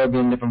of the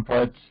Caribbean, different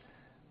parts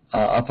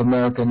of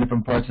America, and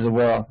different parts of the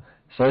world.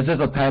 So it's just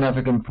a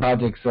Pan-African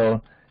project.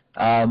 So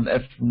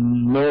if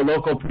no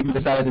local people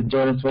decide to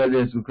join us for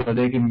this, because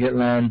they can get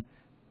land,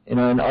 in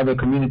other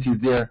communities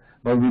there.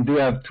 But we do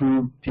have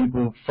 2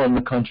 people from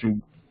the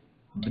country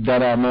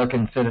that are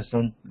American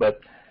citizens.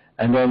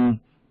 And then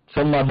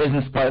some of my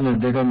business partners,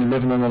 they're going to be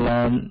living on the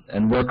land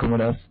and working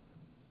with us.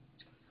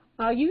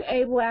 Are you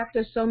able,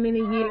 after so many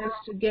years,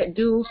 to get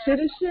dual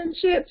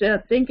citizenship?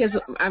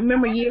 I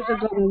remember years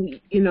ago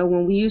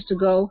when we used to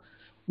go,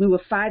 we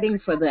were fighting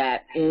for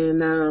that,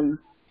 and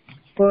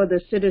for the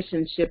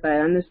citizenship. I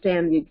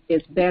understand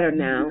it's better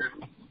now.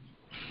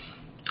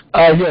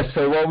 Yes,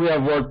 so what we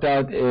have worked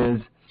out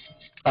is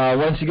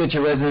once you get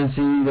your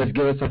residency, just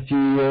give us a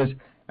few years,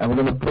 and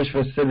we're going to push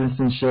for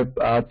citizenship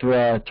through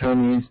our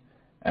attorneys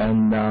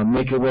and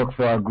make it work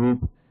for our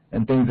group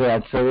and things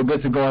like that. So we're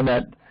good to go on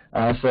that.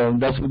 So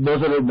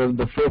those are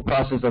the full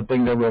process of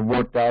things that we've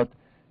worked out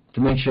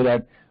to make sure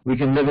that we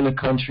can live in the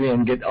country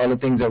and get all the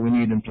things that we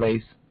need in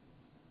place.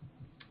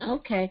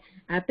 Okay.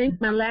 I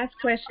think my last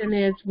question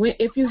is,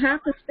 if you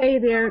have to stay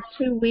there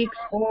 2 weeks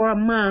or a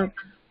month,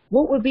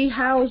 what would be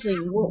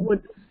housing? What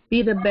would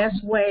be the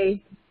best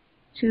way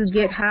to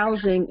get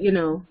housing,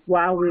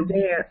 while we're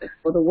there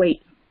for the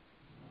wait?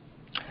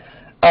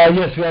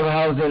 Yes, we have a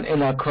housing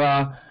in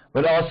Accra,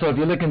 but also if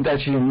you're looking to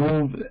actually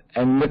move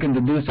and looking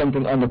to do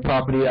something on the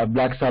property of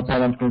Black South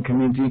Pan African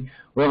community,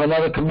 we have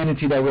another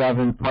community that we have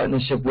in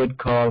partnership with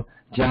called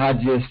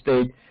Jihadi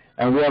Estate,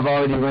 and we have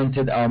already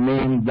rented our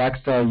main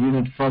Black Star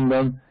unit from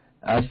them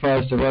as far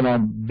as to run our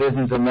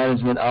business and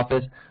management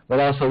office, but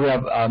also we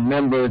have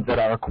members that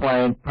are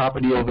acquiring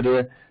property over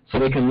there so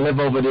they can live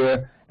over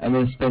there and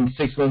then spend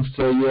 6 months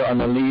to a year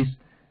on a lease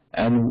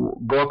and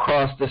go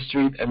across the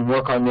street and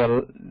work on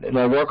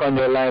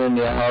their land in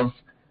their house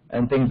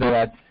and things like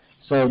that.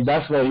 So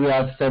that's what we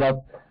have set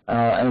up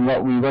and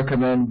what we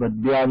recommend.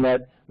 But beyond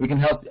that, we can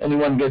help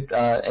anyone get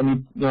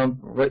any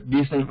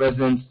decent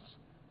residence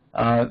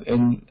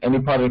in any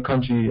part of the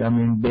country. I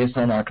mean, based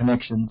on our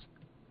connections.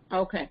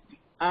 Okay.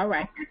 All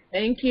right.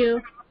 Thank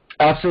you.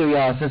 Absolutely,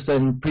 sister.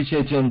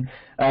 Appreciate you.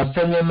 And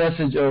send me a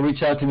message or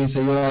reach out to me.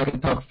 So I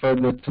can talk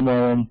further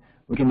tomorrow, and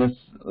we can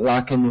just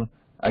lock in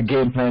a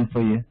game plan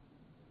for you.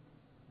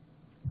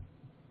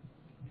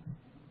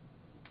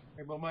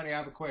 Hey, Bo Money, I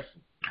have a question.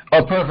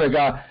 Oh, perfect.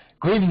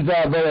 Greetings,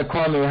 brother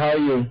Kwame. How are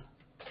you?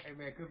 Hey,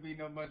 man, could be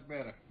no much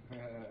better.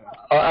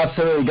 Oh,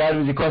 absolutely. God,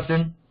 was your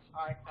question?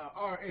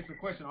 All right, it's a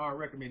question or a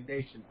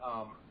recommendation.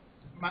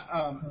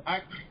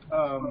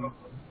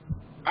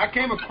 I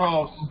came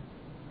across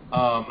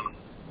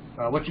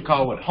what you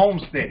call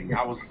homesteading.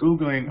 I was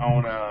Googling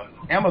on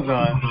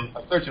Amazon,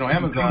 searching on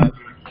Amazon,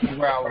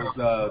 where I was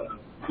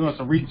doing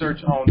some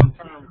research on the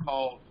term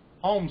called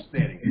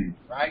homesteading.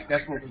 Right,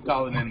 that's what we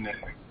call it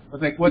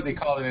what they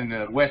call it in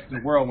the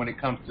Western world when it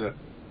comes to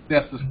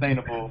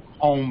self-sustainable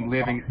home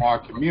living or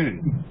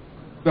community.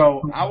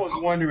 So I was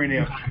wondering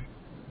if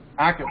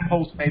I could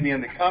post maybe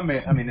in the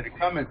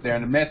comments there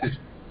in the message,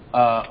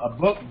 a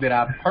book that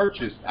I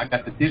purchased. I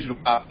got the digital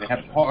copy, I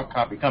have the hard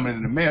copy coming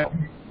in the mail.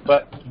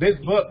 But this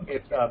book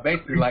is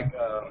basically like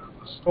a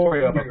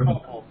story of a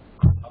couple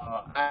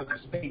out of the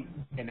state,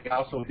 and they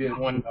also did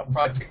a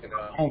project,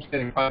 a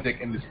homesteading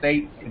project in the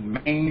state, in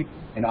Maine,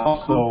 and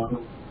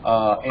also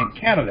in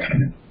Canada.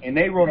 And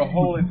they wrote a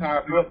whole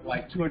entire book,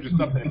 like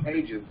 200-something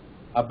pages,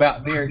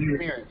 about their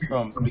experience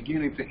from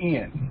beginning to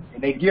end.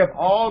 And they give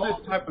all this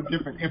type of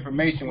different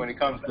information when it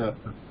comes to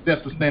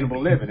self-sustainable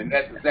living, and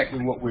that's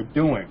exactly what we're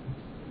doing.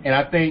 And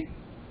I think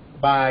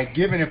by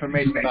giving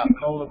information about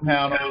solar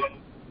panels,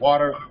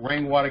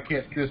 rainwater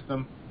catch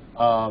system,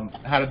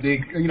 how to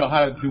dig,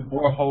 how to do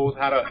boreholes,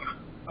 how to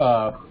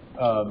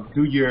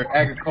do your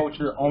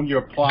agriculture on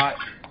your plot,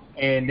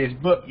 and this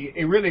book,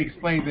 it really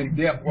explains in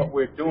depth what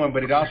we're doing,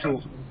 but it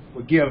also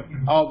will give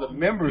all the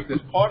members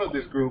that's part of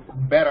this group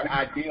better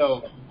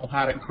ideas on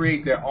how to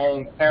create their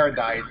own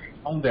paradise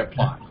on their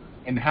plot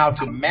and how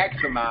to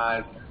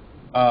maximize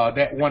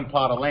that one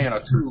plot of land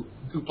or two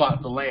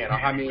plots of land or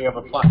how many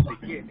other plots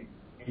they get. And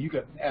you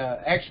could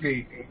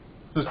actually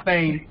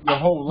sustain your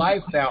whole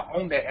lifestyle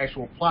on that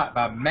actual plot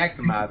by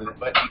maximizing it,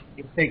 but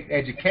it takes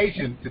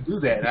education to do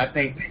that. And I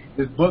think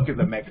this book is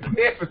a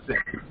magnificent,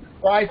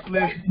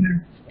 priceless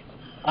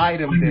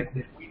item that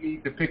we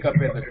need to pick up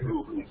as a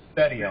group and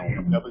study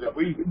on. Because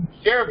we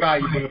share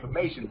valuable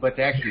information, but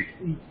to actually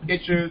see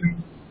pictures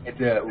and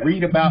to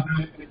read about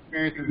different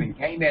experiences and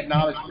gain that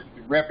knowledge,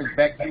 to reference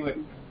back to it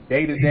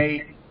day to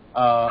day,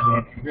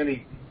 and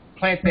really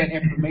plant that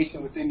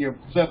information within your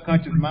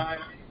subconscious mind.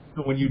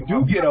 So when you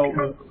do get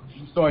over,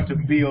 you start to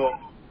build,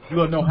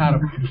 you'll know how to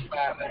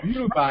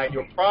beautify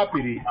your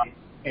property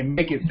and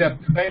make it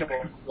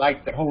self-sustainable,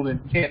 like the whole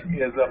intent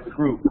is of the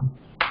group.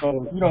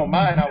 So if you don't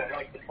mind, I would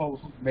like to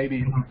post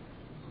maybe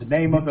the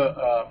name of the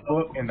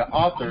book and the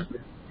author,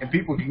 and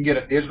people can get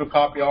a digital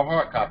copy or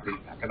hard copy.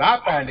 Because I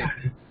find it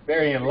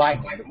very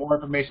enlightening. The more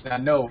information I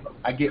know,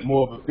 I get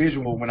more of a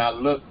visual when I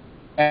look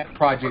at the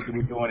project that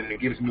we're doing, and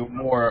it gives me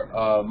more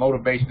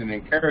motivation and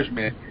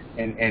encouragement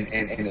and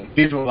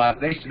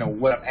visualization of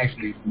what I'm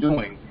actually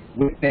doing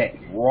with that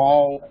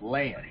raw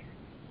land.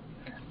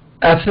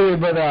 Absolutely,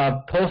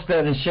 brother. Post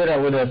that and share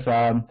that with us.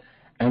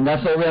 And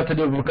that's what we have to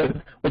do, because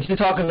what you're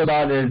talking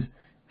about is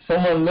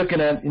someone looking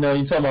at,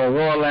 you're talking about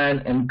raw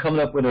land and coming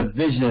up with a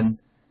vision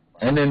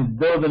and then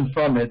building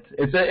from it.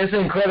 It's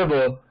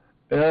incredible.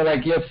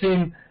 Like you've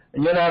seen,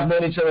 you and I have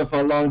known each other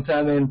for a long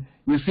time, and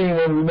you've seen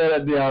when we met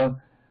at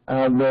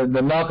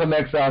the Malcolm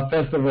X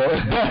festival.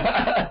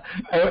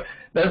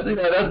 That's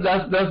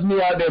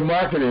me out there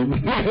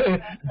marketing.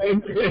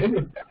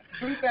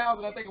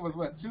 2000, I think it was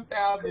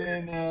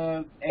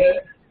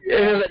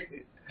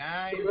 2008?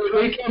 Nice.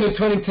 We came in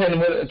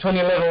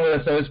 2011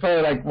 with us, so it's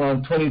probably like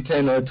around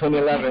 2010 or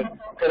 2011.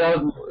 Because that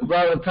was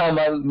around the time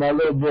my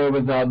little boy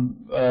was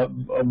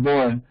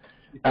born.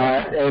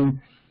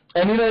 And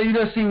you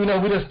just see,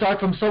 we just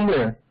start from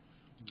somewhere.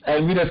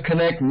 And we just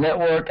connect,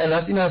 network, and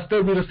I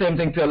still do the same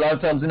thing too. A lot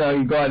of times, you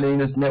go out and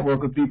you just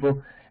network with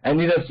people, and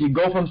you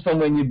go from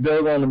somewhere and you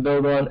build on,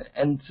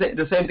 and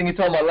the same thing you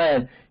talk about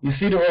land. You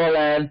see the raw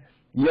land,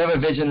 you have a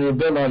vision, and you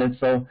build on it.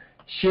 So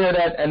share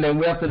that, and then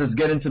we have to just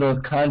get into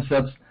those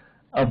concepts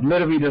of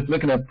literally just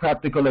looking at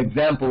practical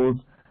examples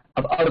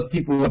of other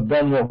people who have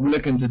done what we're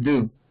looking to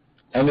do,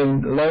 and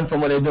then learn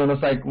from what they're doing.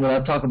 It's like when I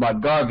talk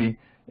about Garvey.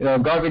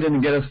 Garvey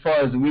didn't get as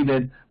far as we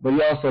did, but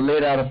he also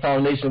laid out a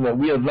foundation that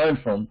we have learned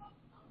from.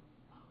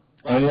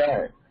 Right.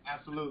 Yeah.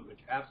 Absolutely.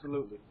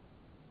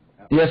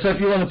 Yeah, so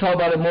if you want to talk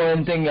about it more,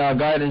 anything, go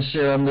ahead and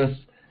share. I'm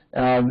just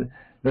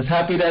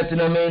happy that,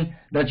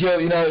 that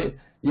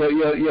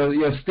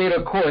you stayed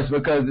a course,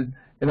 because,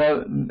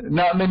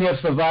 not many have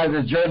survived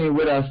this journey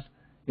with us,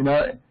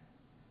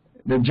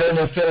 the journey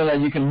of feeling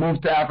that you can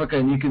move to Africa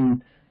and you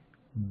can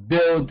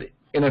build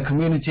in a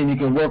community and you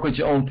can work with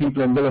your own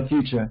people and build a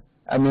future.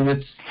 I mean,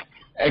 it's,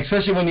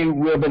 especially when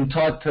we have been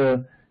taught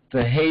to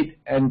hate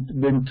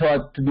and been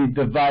taught to be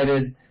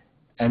divided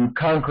and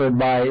conquered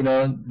by,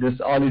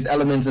 all these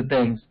elements of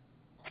things.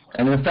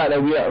 And the fact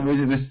that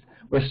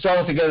we're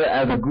strong together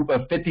as a group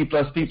of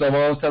 50-plus people. I'm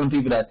always telling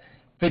people that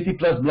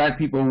 50-plus black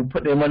people who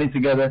put their money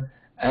together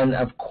and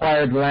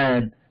acquired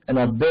land and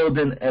are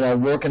building and are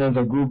working as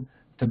a group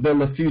to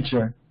build a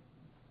future.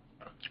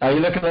 Are you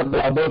looking at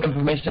our book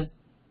information?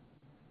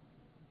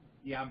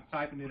 Yeah, I'm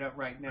typing it up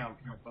right now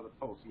for the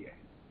post, yeah.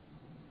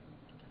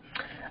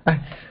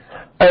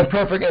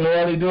 Perfect. And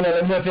while you're doing that,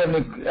 let me know if you have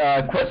any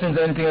questions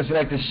or anything else you'd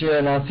like to share,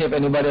 and I'll see if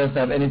anybody else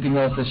have anything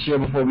else to share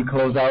before we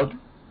close out.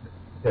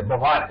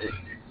 Vermont is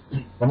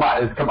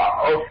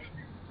Kamal.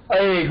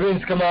 Hey,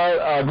 greetings,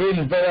 Kamal.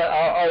 Greetings, brother.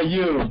 How are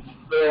you?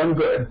 Yeah, I'm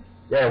good.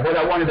 Yeah, what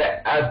I wanted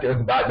to ask is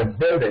about the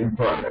building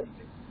permit.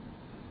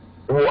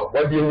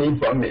 What do you need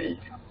from me,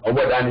 or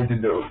what I need to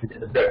do to get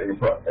the building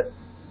permit?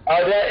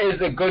 That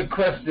is a good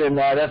question.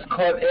 That's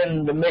caught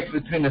in the mix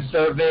between the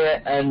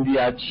surveyor and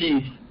the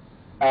chief.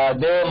 They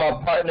are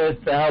my partners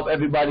to help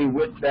everybody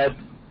with that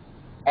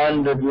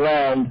on the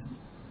land.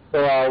 So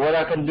what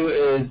I can do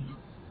is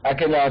I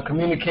can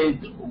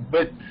communicate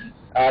with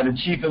the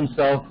chief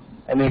himself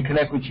and then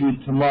connect with you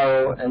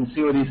tomorrow and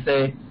see what he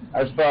say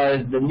as far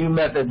as the new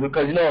method.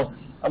 Because,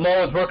 I'm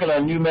always working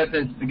on new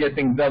methods to get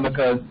things done,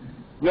 because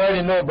you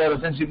already know, brother,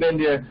 since you've been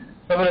there,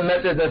 some of the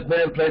methods that's been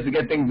in place to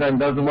get things done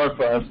doesn't work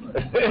for us.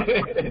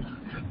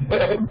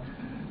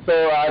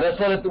 So that's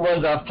one of the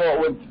ones I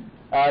fought with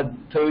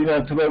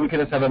to where we can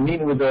just have a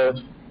meeting with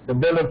the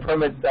building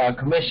permit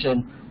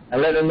commission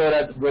and let them know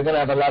that we're going to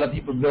have a lot of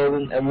people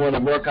building and we want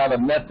to work out a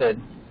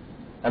method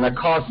and a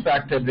cost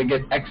factor to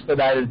get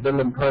expedited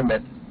building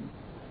permit.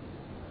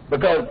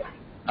 Because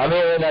I'm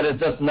hearing that it's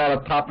just not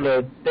a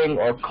popular thing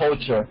or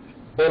culture,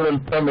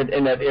 building permit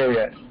in that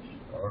area.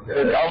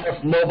 Okay.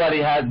 Almost nobody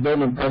has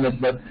building permits,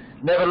 but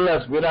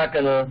nevertheless, we're not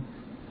going to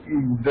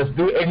just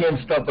do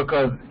ignorant stuff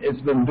because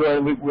it's been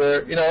doing,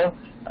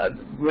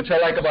 which I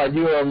like about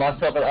you and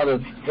myself and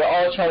others, we're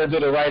all trying to do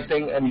the right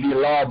thing and be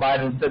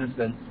law-abiding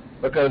citizens,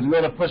 because we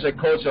want to push a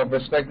culture of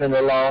respecting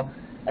the law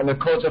and the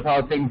culture of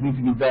how things need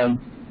to be done.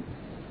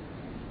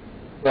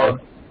 So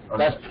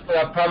that's what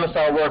I promise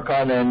I'll work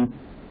on, and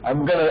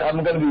I'm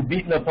gonna be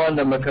beating upon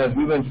them because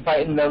we've been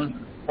fighting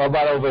them for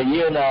about over a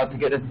year now to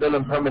get this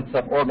building permit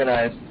stuff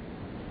organized.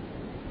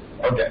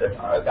 Okay,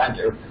 thank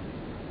you.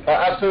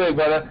 Absolutely,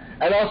 brother.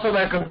 And also,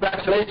 man,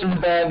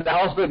 congratulations, man. The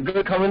house looks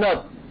good coming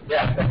up.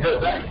 Yeah,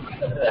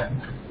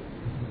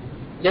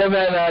 yeah,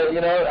 man,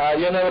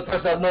 you're another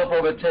person I've known for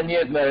over 10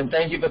 years, man, and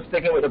thank you for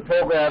sticking with the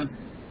program.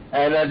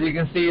 And as you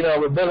can see,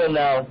 we're building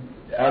now,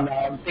 and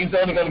things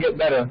are only going to get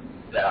better.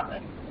 Yeah.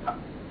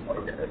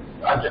 Okay.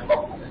 Thank you.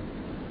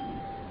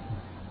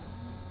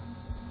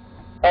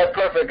 All right,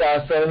 perfect.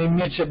 So let me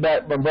mute you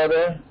back, my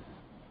brother.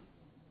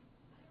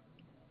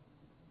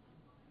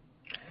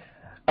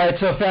 All right,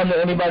 so family,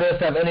 anybody else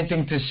have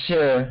anything to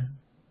share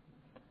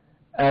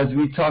as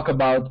we talk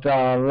about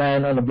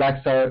land on the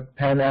Black Star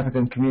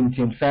Pan-African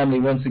community and family?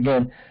 Once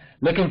again,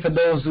 looking for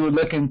those who are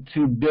looking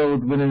to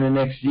build within the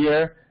next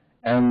year,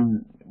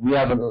 and we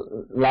have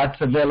lots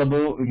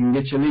available. We can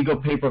get your legal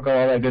paperwork and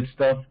all that good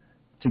stuff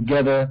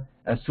together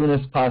as soon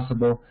as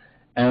possible.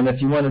 And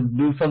if you want to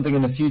do something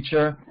in the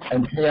future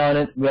and pay on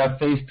it, we have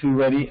phase 2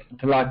 ready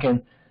to lock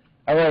in.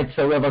 All right,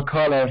 so we have a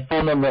caller,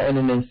 phone number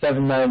ending in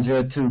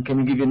 7902. Can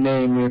you give your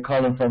name, where you're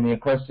calling from, your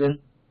question?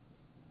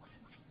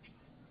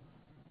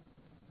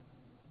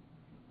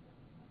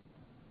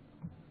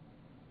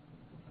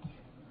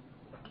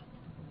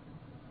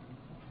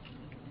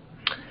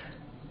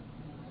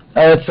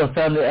 All right, so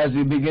family, as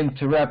we begin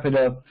to wrap it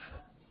up,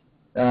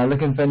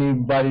 looking for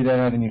anybody that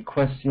have any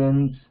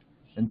questions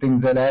and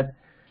things like that.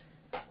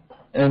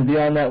 And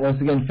beyond that, once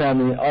again,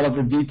 family, all of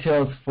the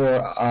details for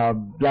our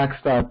Black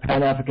Star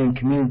Pan-African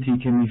community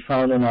can be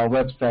found on our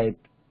website,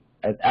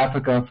 at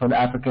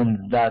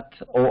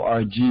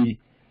africafortheafricans.org.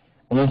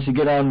 And once you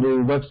get on the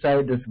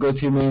website, just go to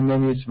your main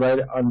menu. It's right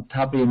on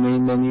top of your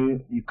main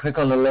menu. You click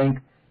on the link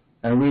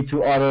and read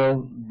through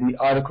the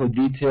article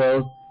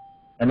details.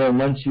 And then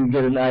once you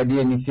get an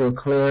idea and you feel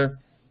clear,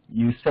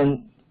 you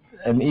send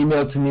an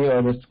email to me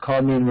or just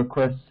call me and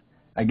request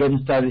a getting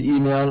started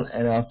email,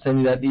 and I'll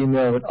send you that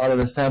email with all of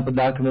the sample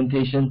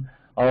documentation,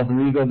 all of the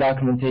legal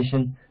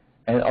documentation,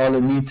 and all the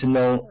need to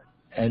know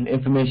and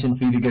information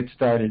for you to get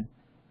started.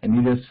 And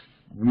you just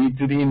read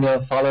through the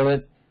email, follow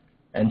it,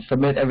 and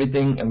submit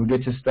everything, and we'll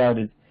get you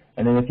started.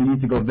 And then if you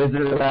need to go visit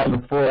the lab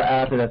before or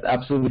after, that's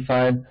absolutely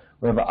fine.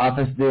 We have an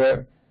office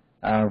there,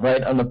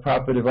 right on the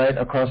property, right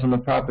across from the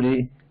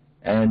property,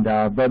 and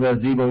Brother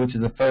Azibo, which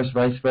is the first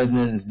vice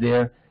president, is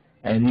there,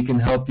 and he can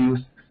help you.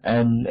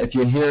 And if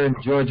you're here in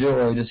Georgia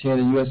or just here in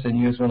the U.S. and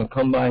you just want to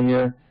come by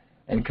here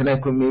and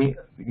connect with me,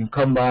 you can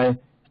come by,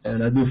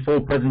 and I do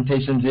full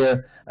presentations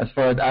here as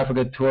far as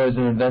Africa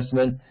tourism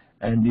investment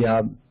and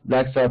the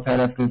Black Star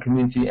Pan-African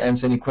community,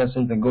 answer any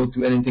questions and go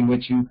through anything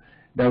with you.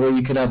 That way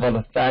you can have all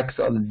the facts,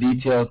 all the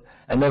details.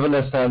 And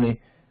nevertheless,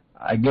 family,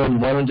 again,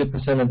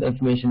 100% of the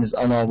information is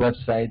on our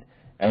website.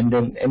 And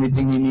then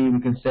anything you need, we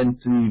can send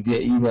to you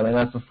via email. And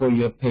that's before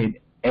you have paid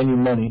any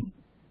money.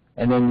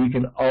 And then you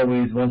can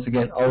always, once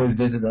again, always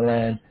visit the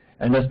land.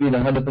 And that's being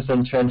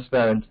 100%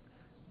 transparent.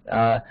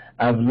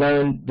 I've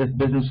learned this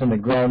business from the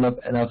ground up,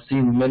 and I've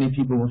seen many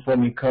people before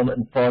me come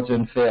and falter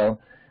and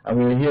fail. And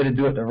we're here to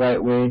do it the right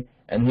way,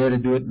 and here to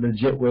do it the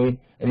legit way,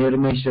 and here to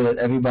make sure that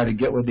everybody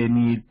get what they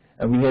need.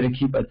 And we're here to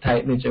keep a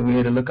tight knit, and we're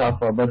here to look out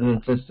for our brothers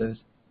and sisters.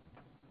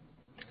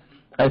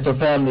 All right, so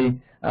family,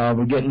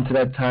 we're getting to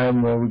that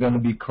time where we're going to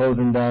be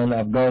closing down.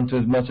 I've gone through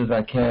as much as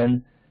I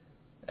can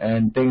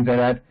and things like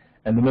that.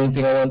 And the main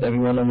thing I want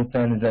everyone to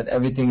understand is that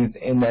everything is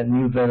in that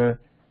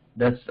newsletter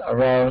that's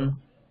around,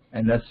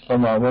 and that's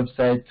from our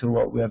website to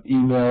what we have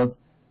emailed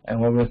and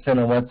what we'll send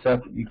on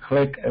WhatsApp. You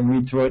click and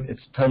read through it.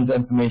 It's tons of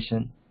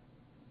information.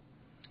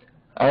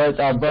 All right,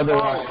 our brother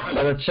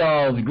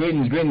Charles.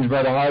 Greetings,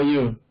 brother. How are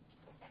you?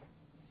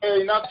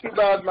 Hey, not too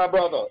bad, my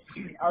brother.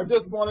 I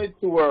just wanted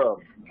to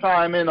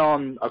chime in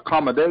on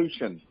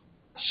accommodation.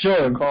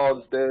 Sure.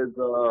 Because there's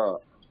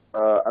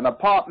an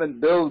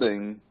apartment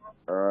building,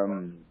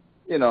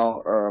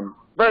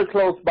 very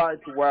close by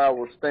to where I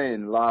was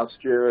staying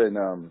last year in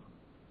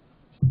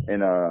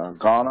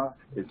Ghana.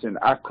 It's in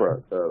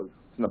Accra. It's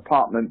an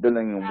apartment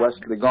building in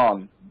West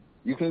Legon.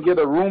 You can get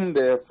a room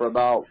there for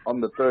about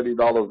under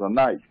 $30 a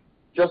night,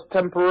 just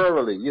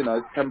temporarily.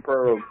 It's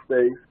temporary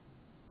stay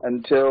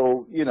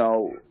until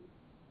if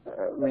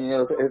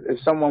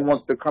someone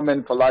wants to come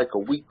in for like a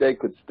week, they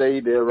could stay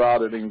there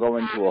rather than go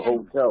into a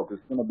hotel.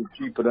 It's going to be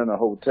cheaper than a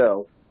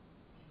hotel,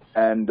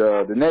 and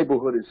the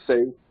neighborhood is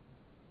safe.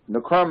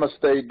 Nkrumah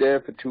stayed there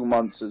for 2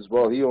 months as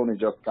well. He only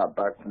just got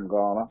back from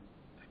Ghana.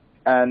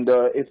 And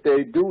if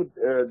they do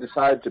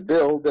decide to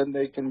build, then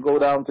they can go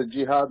down to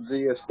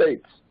Jihadzi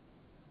Estates,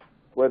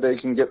 where they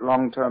can get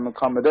long-term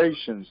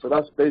accommodation. So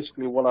that's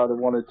basically what I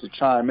wanted to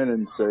chime in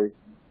and say.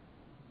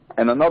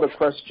 And another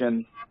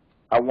question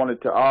I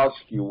wanted to ask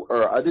you,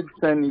 I did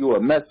send you a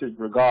message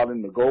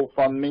regarding the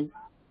GoFundMe,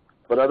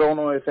 but I don't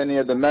know if any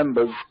of the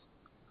members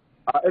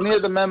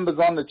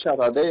on the chat,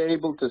 are they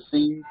able to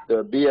see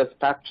the BS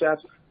Pack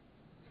chat?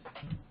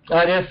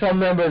 There's some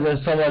members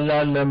and some are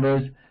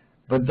non-members.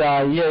 But,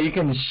 yeah, you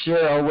can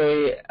share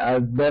away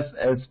as best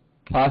as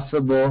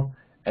possible,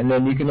 and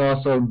then you can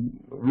also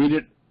read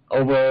it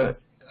over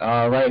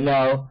right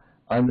now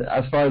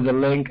as far as the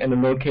link and the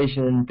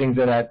location and things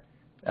like that.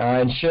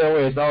 And share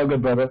away. It's all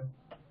good, brother.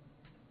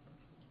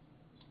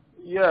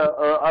 Yeah,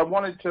 I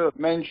wanted to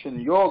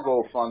mention your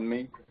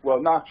GoFundMe. Well,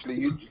 not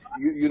actually,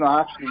 you're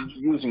not actually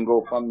using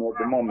GoFundMe at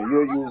the moment.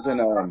 You're using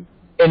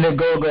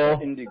Indiegogo.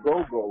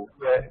 Indiegogo.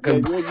 Yeah,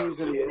 you're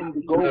using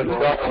Indiegogo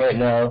right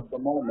now at the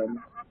moment.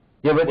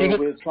 Yeah, but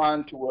we're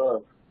trying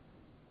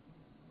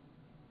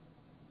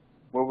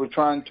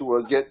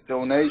to get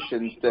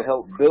donations to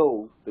help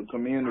build the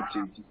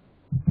community.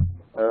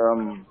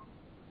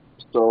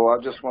 So I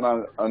just want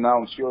to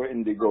announce your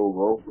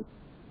Indiegogo,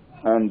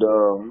 and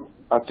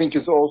I think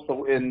it's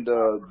also in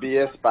the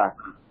BS Pack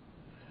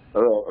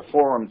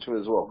forum too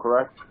as well,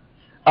 correct?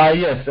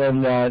 Yes,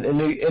 and in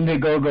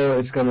Indiegogo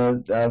it's going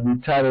to be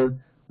titled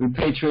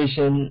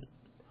Repatriation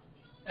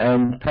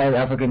and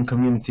Pan-African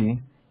Community.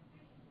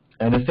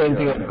 And the same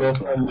thing on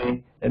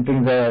GoFundMe and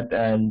things like that.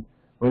 And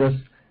we're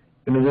just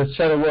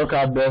try to work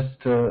our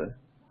best to,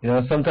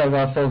 sometimes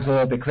our folks don't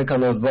have to click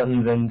on those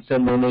buttons and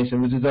send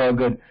donations, which is all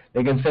good.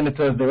 They can send it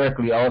to us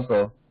directly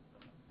also.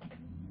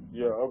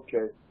 Yeah,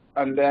 okay.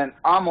 And then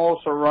I'm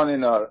also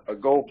running a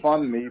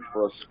GoFundMe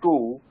for a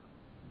school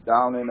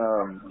down in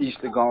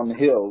East Legon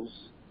Hills.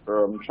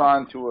 I'm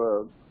trying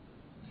to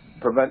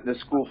prevent the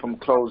school from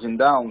closing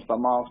down. So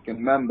I'm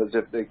asking members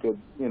if they could,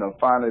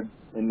 find it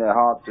in their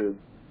heart to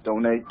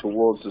donate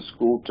towards the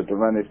school to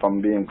prevent it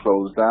from being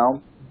closed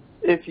down.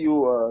 If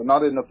you are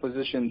not in a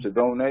position to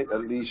donate,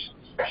 at least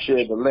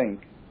share the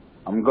link.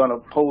 I'm going to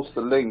post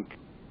the link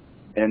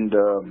in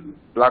the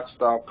Black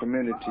Star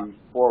Community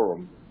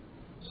Forum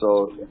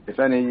So if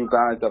any of you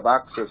guys have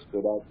access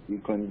to that, you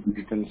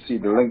can see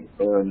the link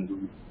there,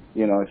 and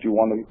you know, if you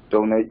want to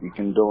donate, you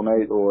can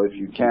donate, or if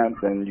you can't,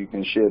 then you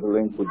can share the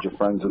link with your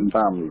friends and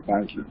family.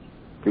 Thank you.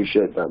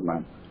 Appreciate that,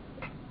 man.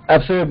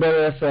 Absolutely,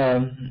 brother. That's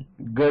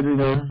good, you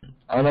know,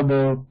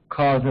 honorable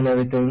cause and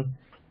everything.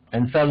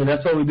 And family,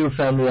 that's what we do,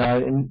 family.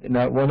 In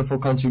that wonderful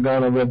country,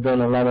 Ghana, we've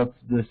done a lot of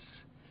this,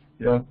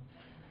 you know,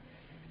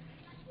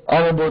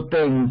 honorable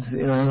things,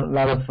 you know, a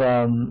lot of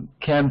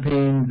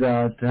campaigns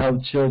to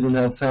help children,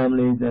 help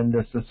families, and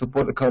just to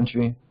support the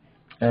country.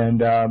 And,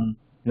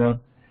 you know,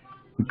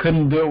 we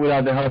couldn't do it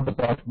without the help of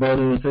our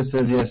brothers and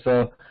sisters here.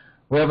 So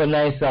we have a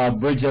nice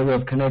bridge that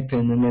we're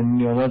connecting. And then,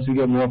 you know, once we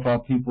get more of our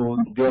people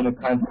doing the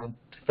content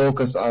to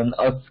focus on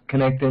us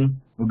connecting,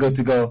 we're good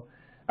to go.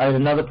 All right,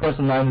 another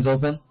person line is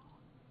open.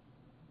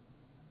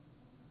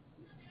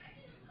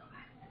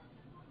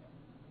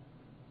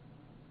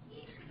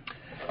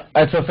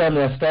 All right, so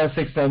family, star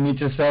 6 to unmute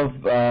yourself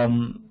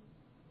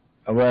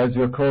as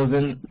we're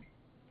closing.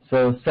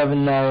 So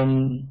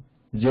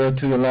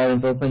 7902, your line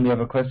is open. Do you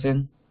have a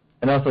question?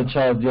 And also,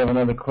 Charles, do you have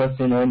another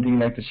question or anything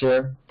you'd like to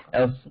share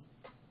else?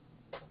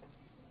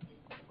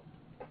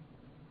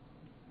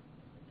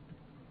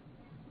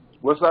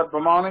 What's that,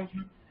 Bomani?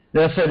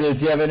 That's it.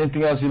 If you have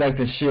anything else you'd like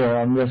to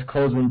share, I'm just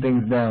closing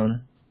things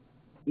down.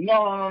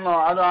 No.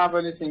 I don't have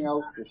anything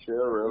else to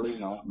share, really,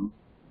 no.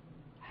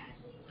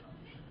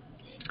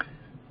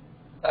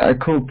 All right,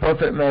 cool,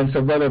 perfect, man.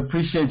 So, brother,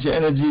 appreciate your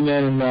energy,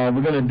 man, and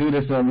we're going to do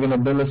this, man. We're going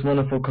to build this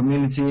wonderful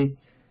community,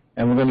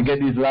 and we're going to get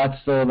these lots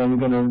sold, and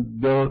we're going to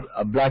build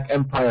a black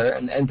empire,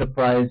 an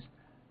enterprise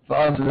for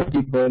us as a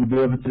people, and be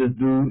able to just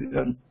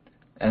do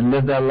and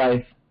live that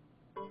life.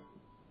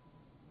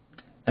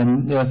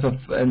 And, you know,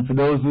 and for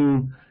those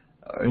who,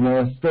 you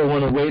know, still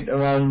want to wait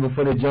around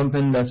before they jump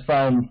in, that's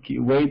fine.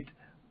 Wait.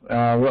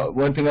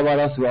 One thing about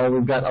us, we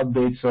always got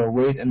updates, so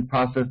wait and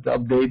process the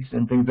updates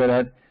and things like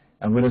that.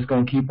 And we're just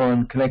going to keep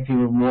on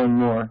connecting with more and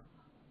more.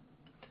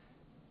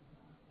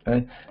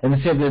 Right? Let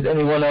me see if there's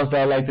anyone else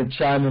that would like to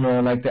chime in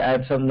or like to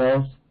add something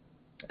else.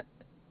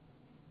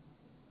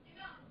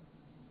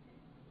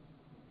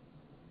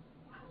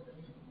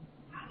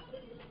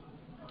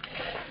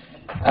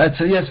 All right,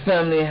 so yes,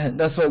 family,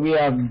 that's what we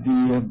have,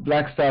 the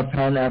Black Star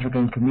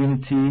Pan-African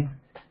Community,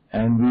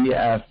 and we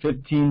have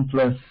 15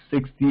 plus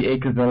 60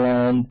 acres of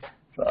land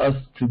for us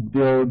to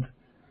build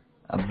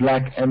a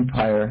black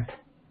empire.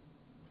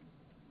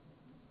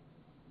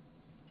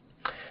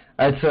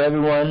 All right, so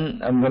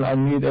everyone, I'm going to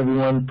unmute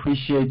everyone.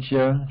 Appreciate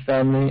you,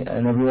 family,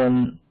 and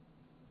everyone.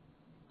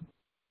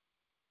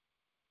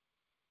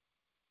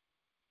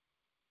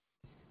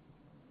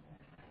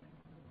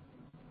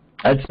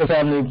 All right, so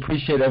family,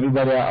 appreciate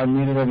everybody. I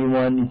unmuted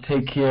everyone. You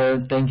take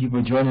care. Thank you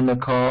for joining the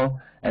call.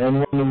 And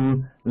anyone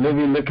who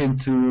really looking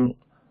to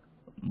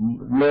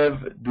live,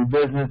 do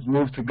business,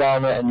 move to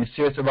Ghana, and you're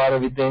serious about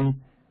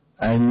everything,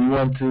 and you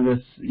want to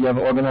just, you have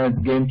an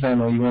organized game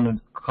plan, or you want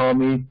to call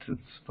me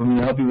for me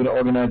to help you with an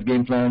organized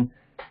game plan,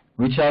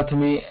 reach out to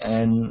me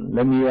and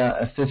let me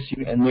assist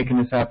you in making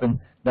this happen.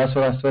 That's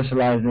what I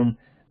specialize in,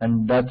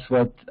 and that's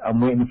what I'm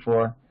waiting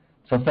for.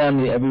 So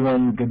family,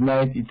 everyone, good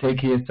night. You take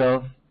care of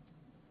yourself,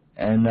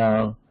 and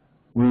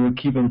we will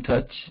keep in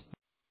touch.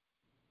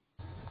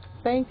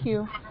 Thank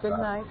you. Good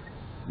night.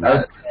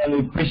 I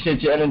appreciate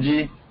your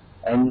energy,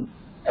 and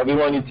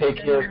everyone, you take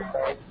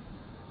care.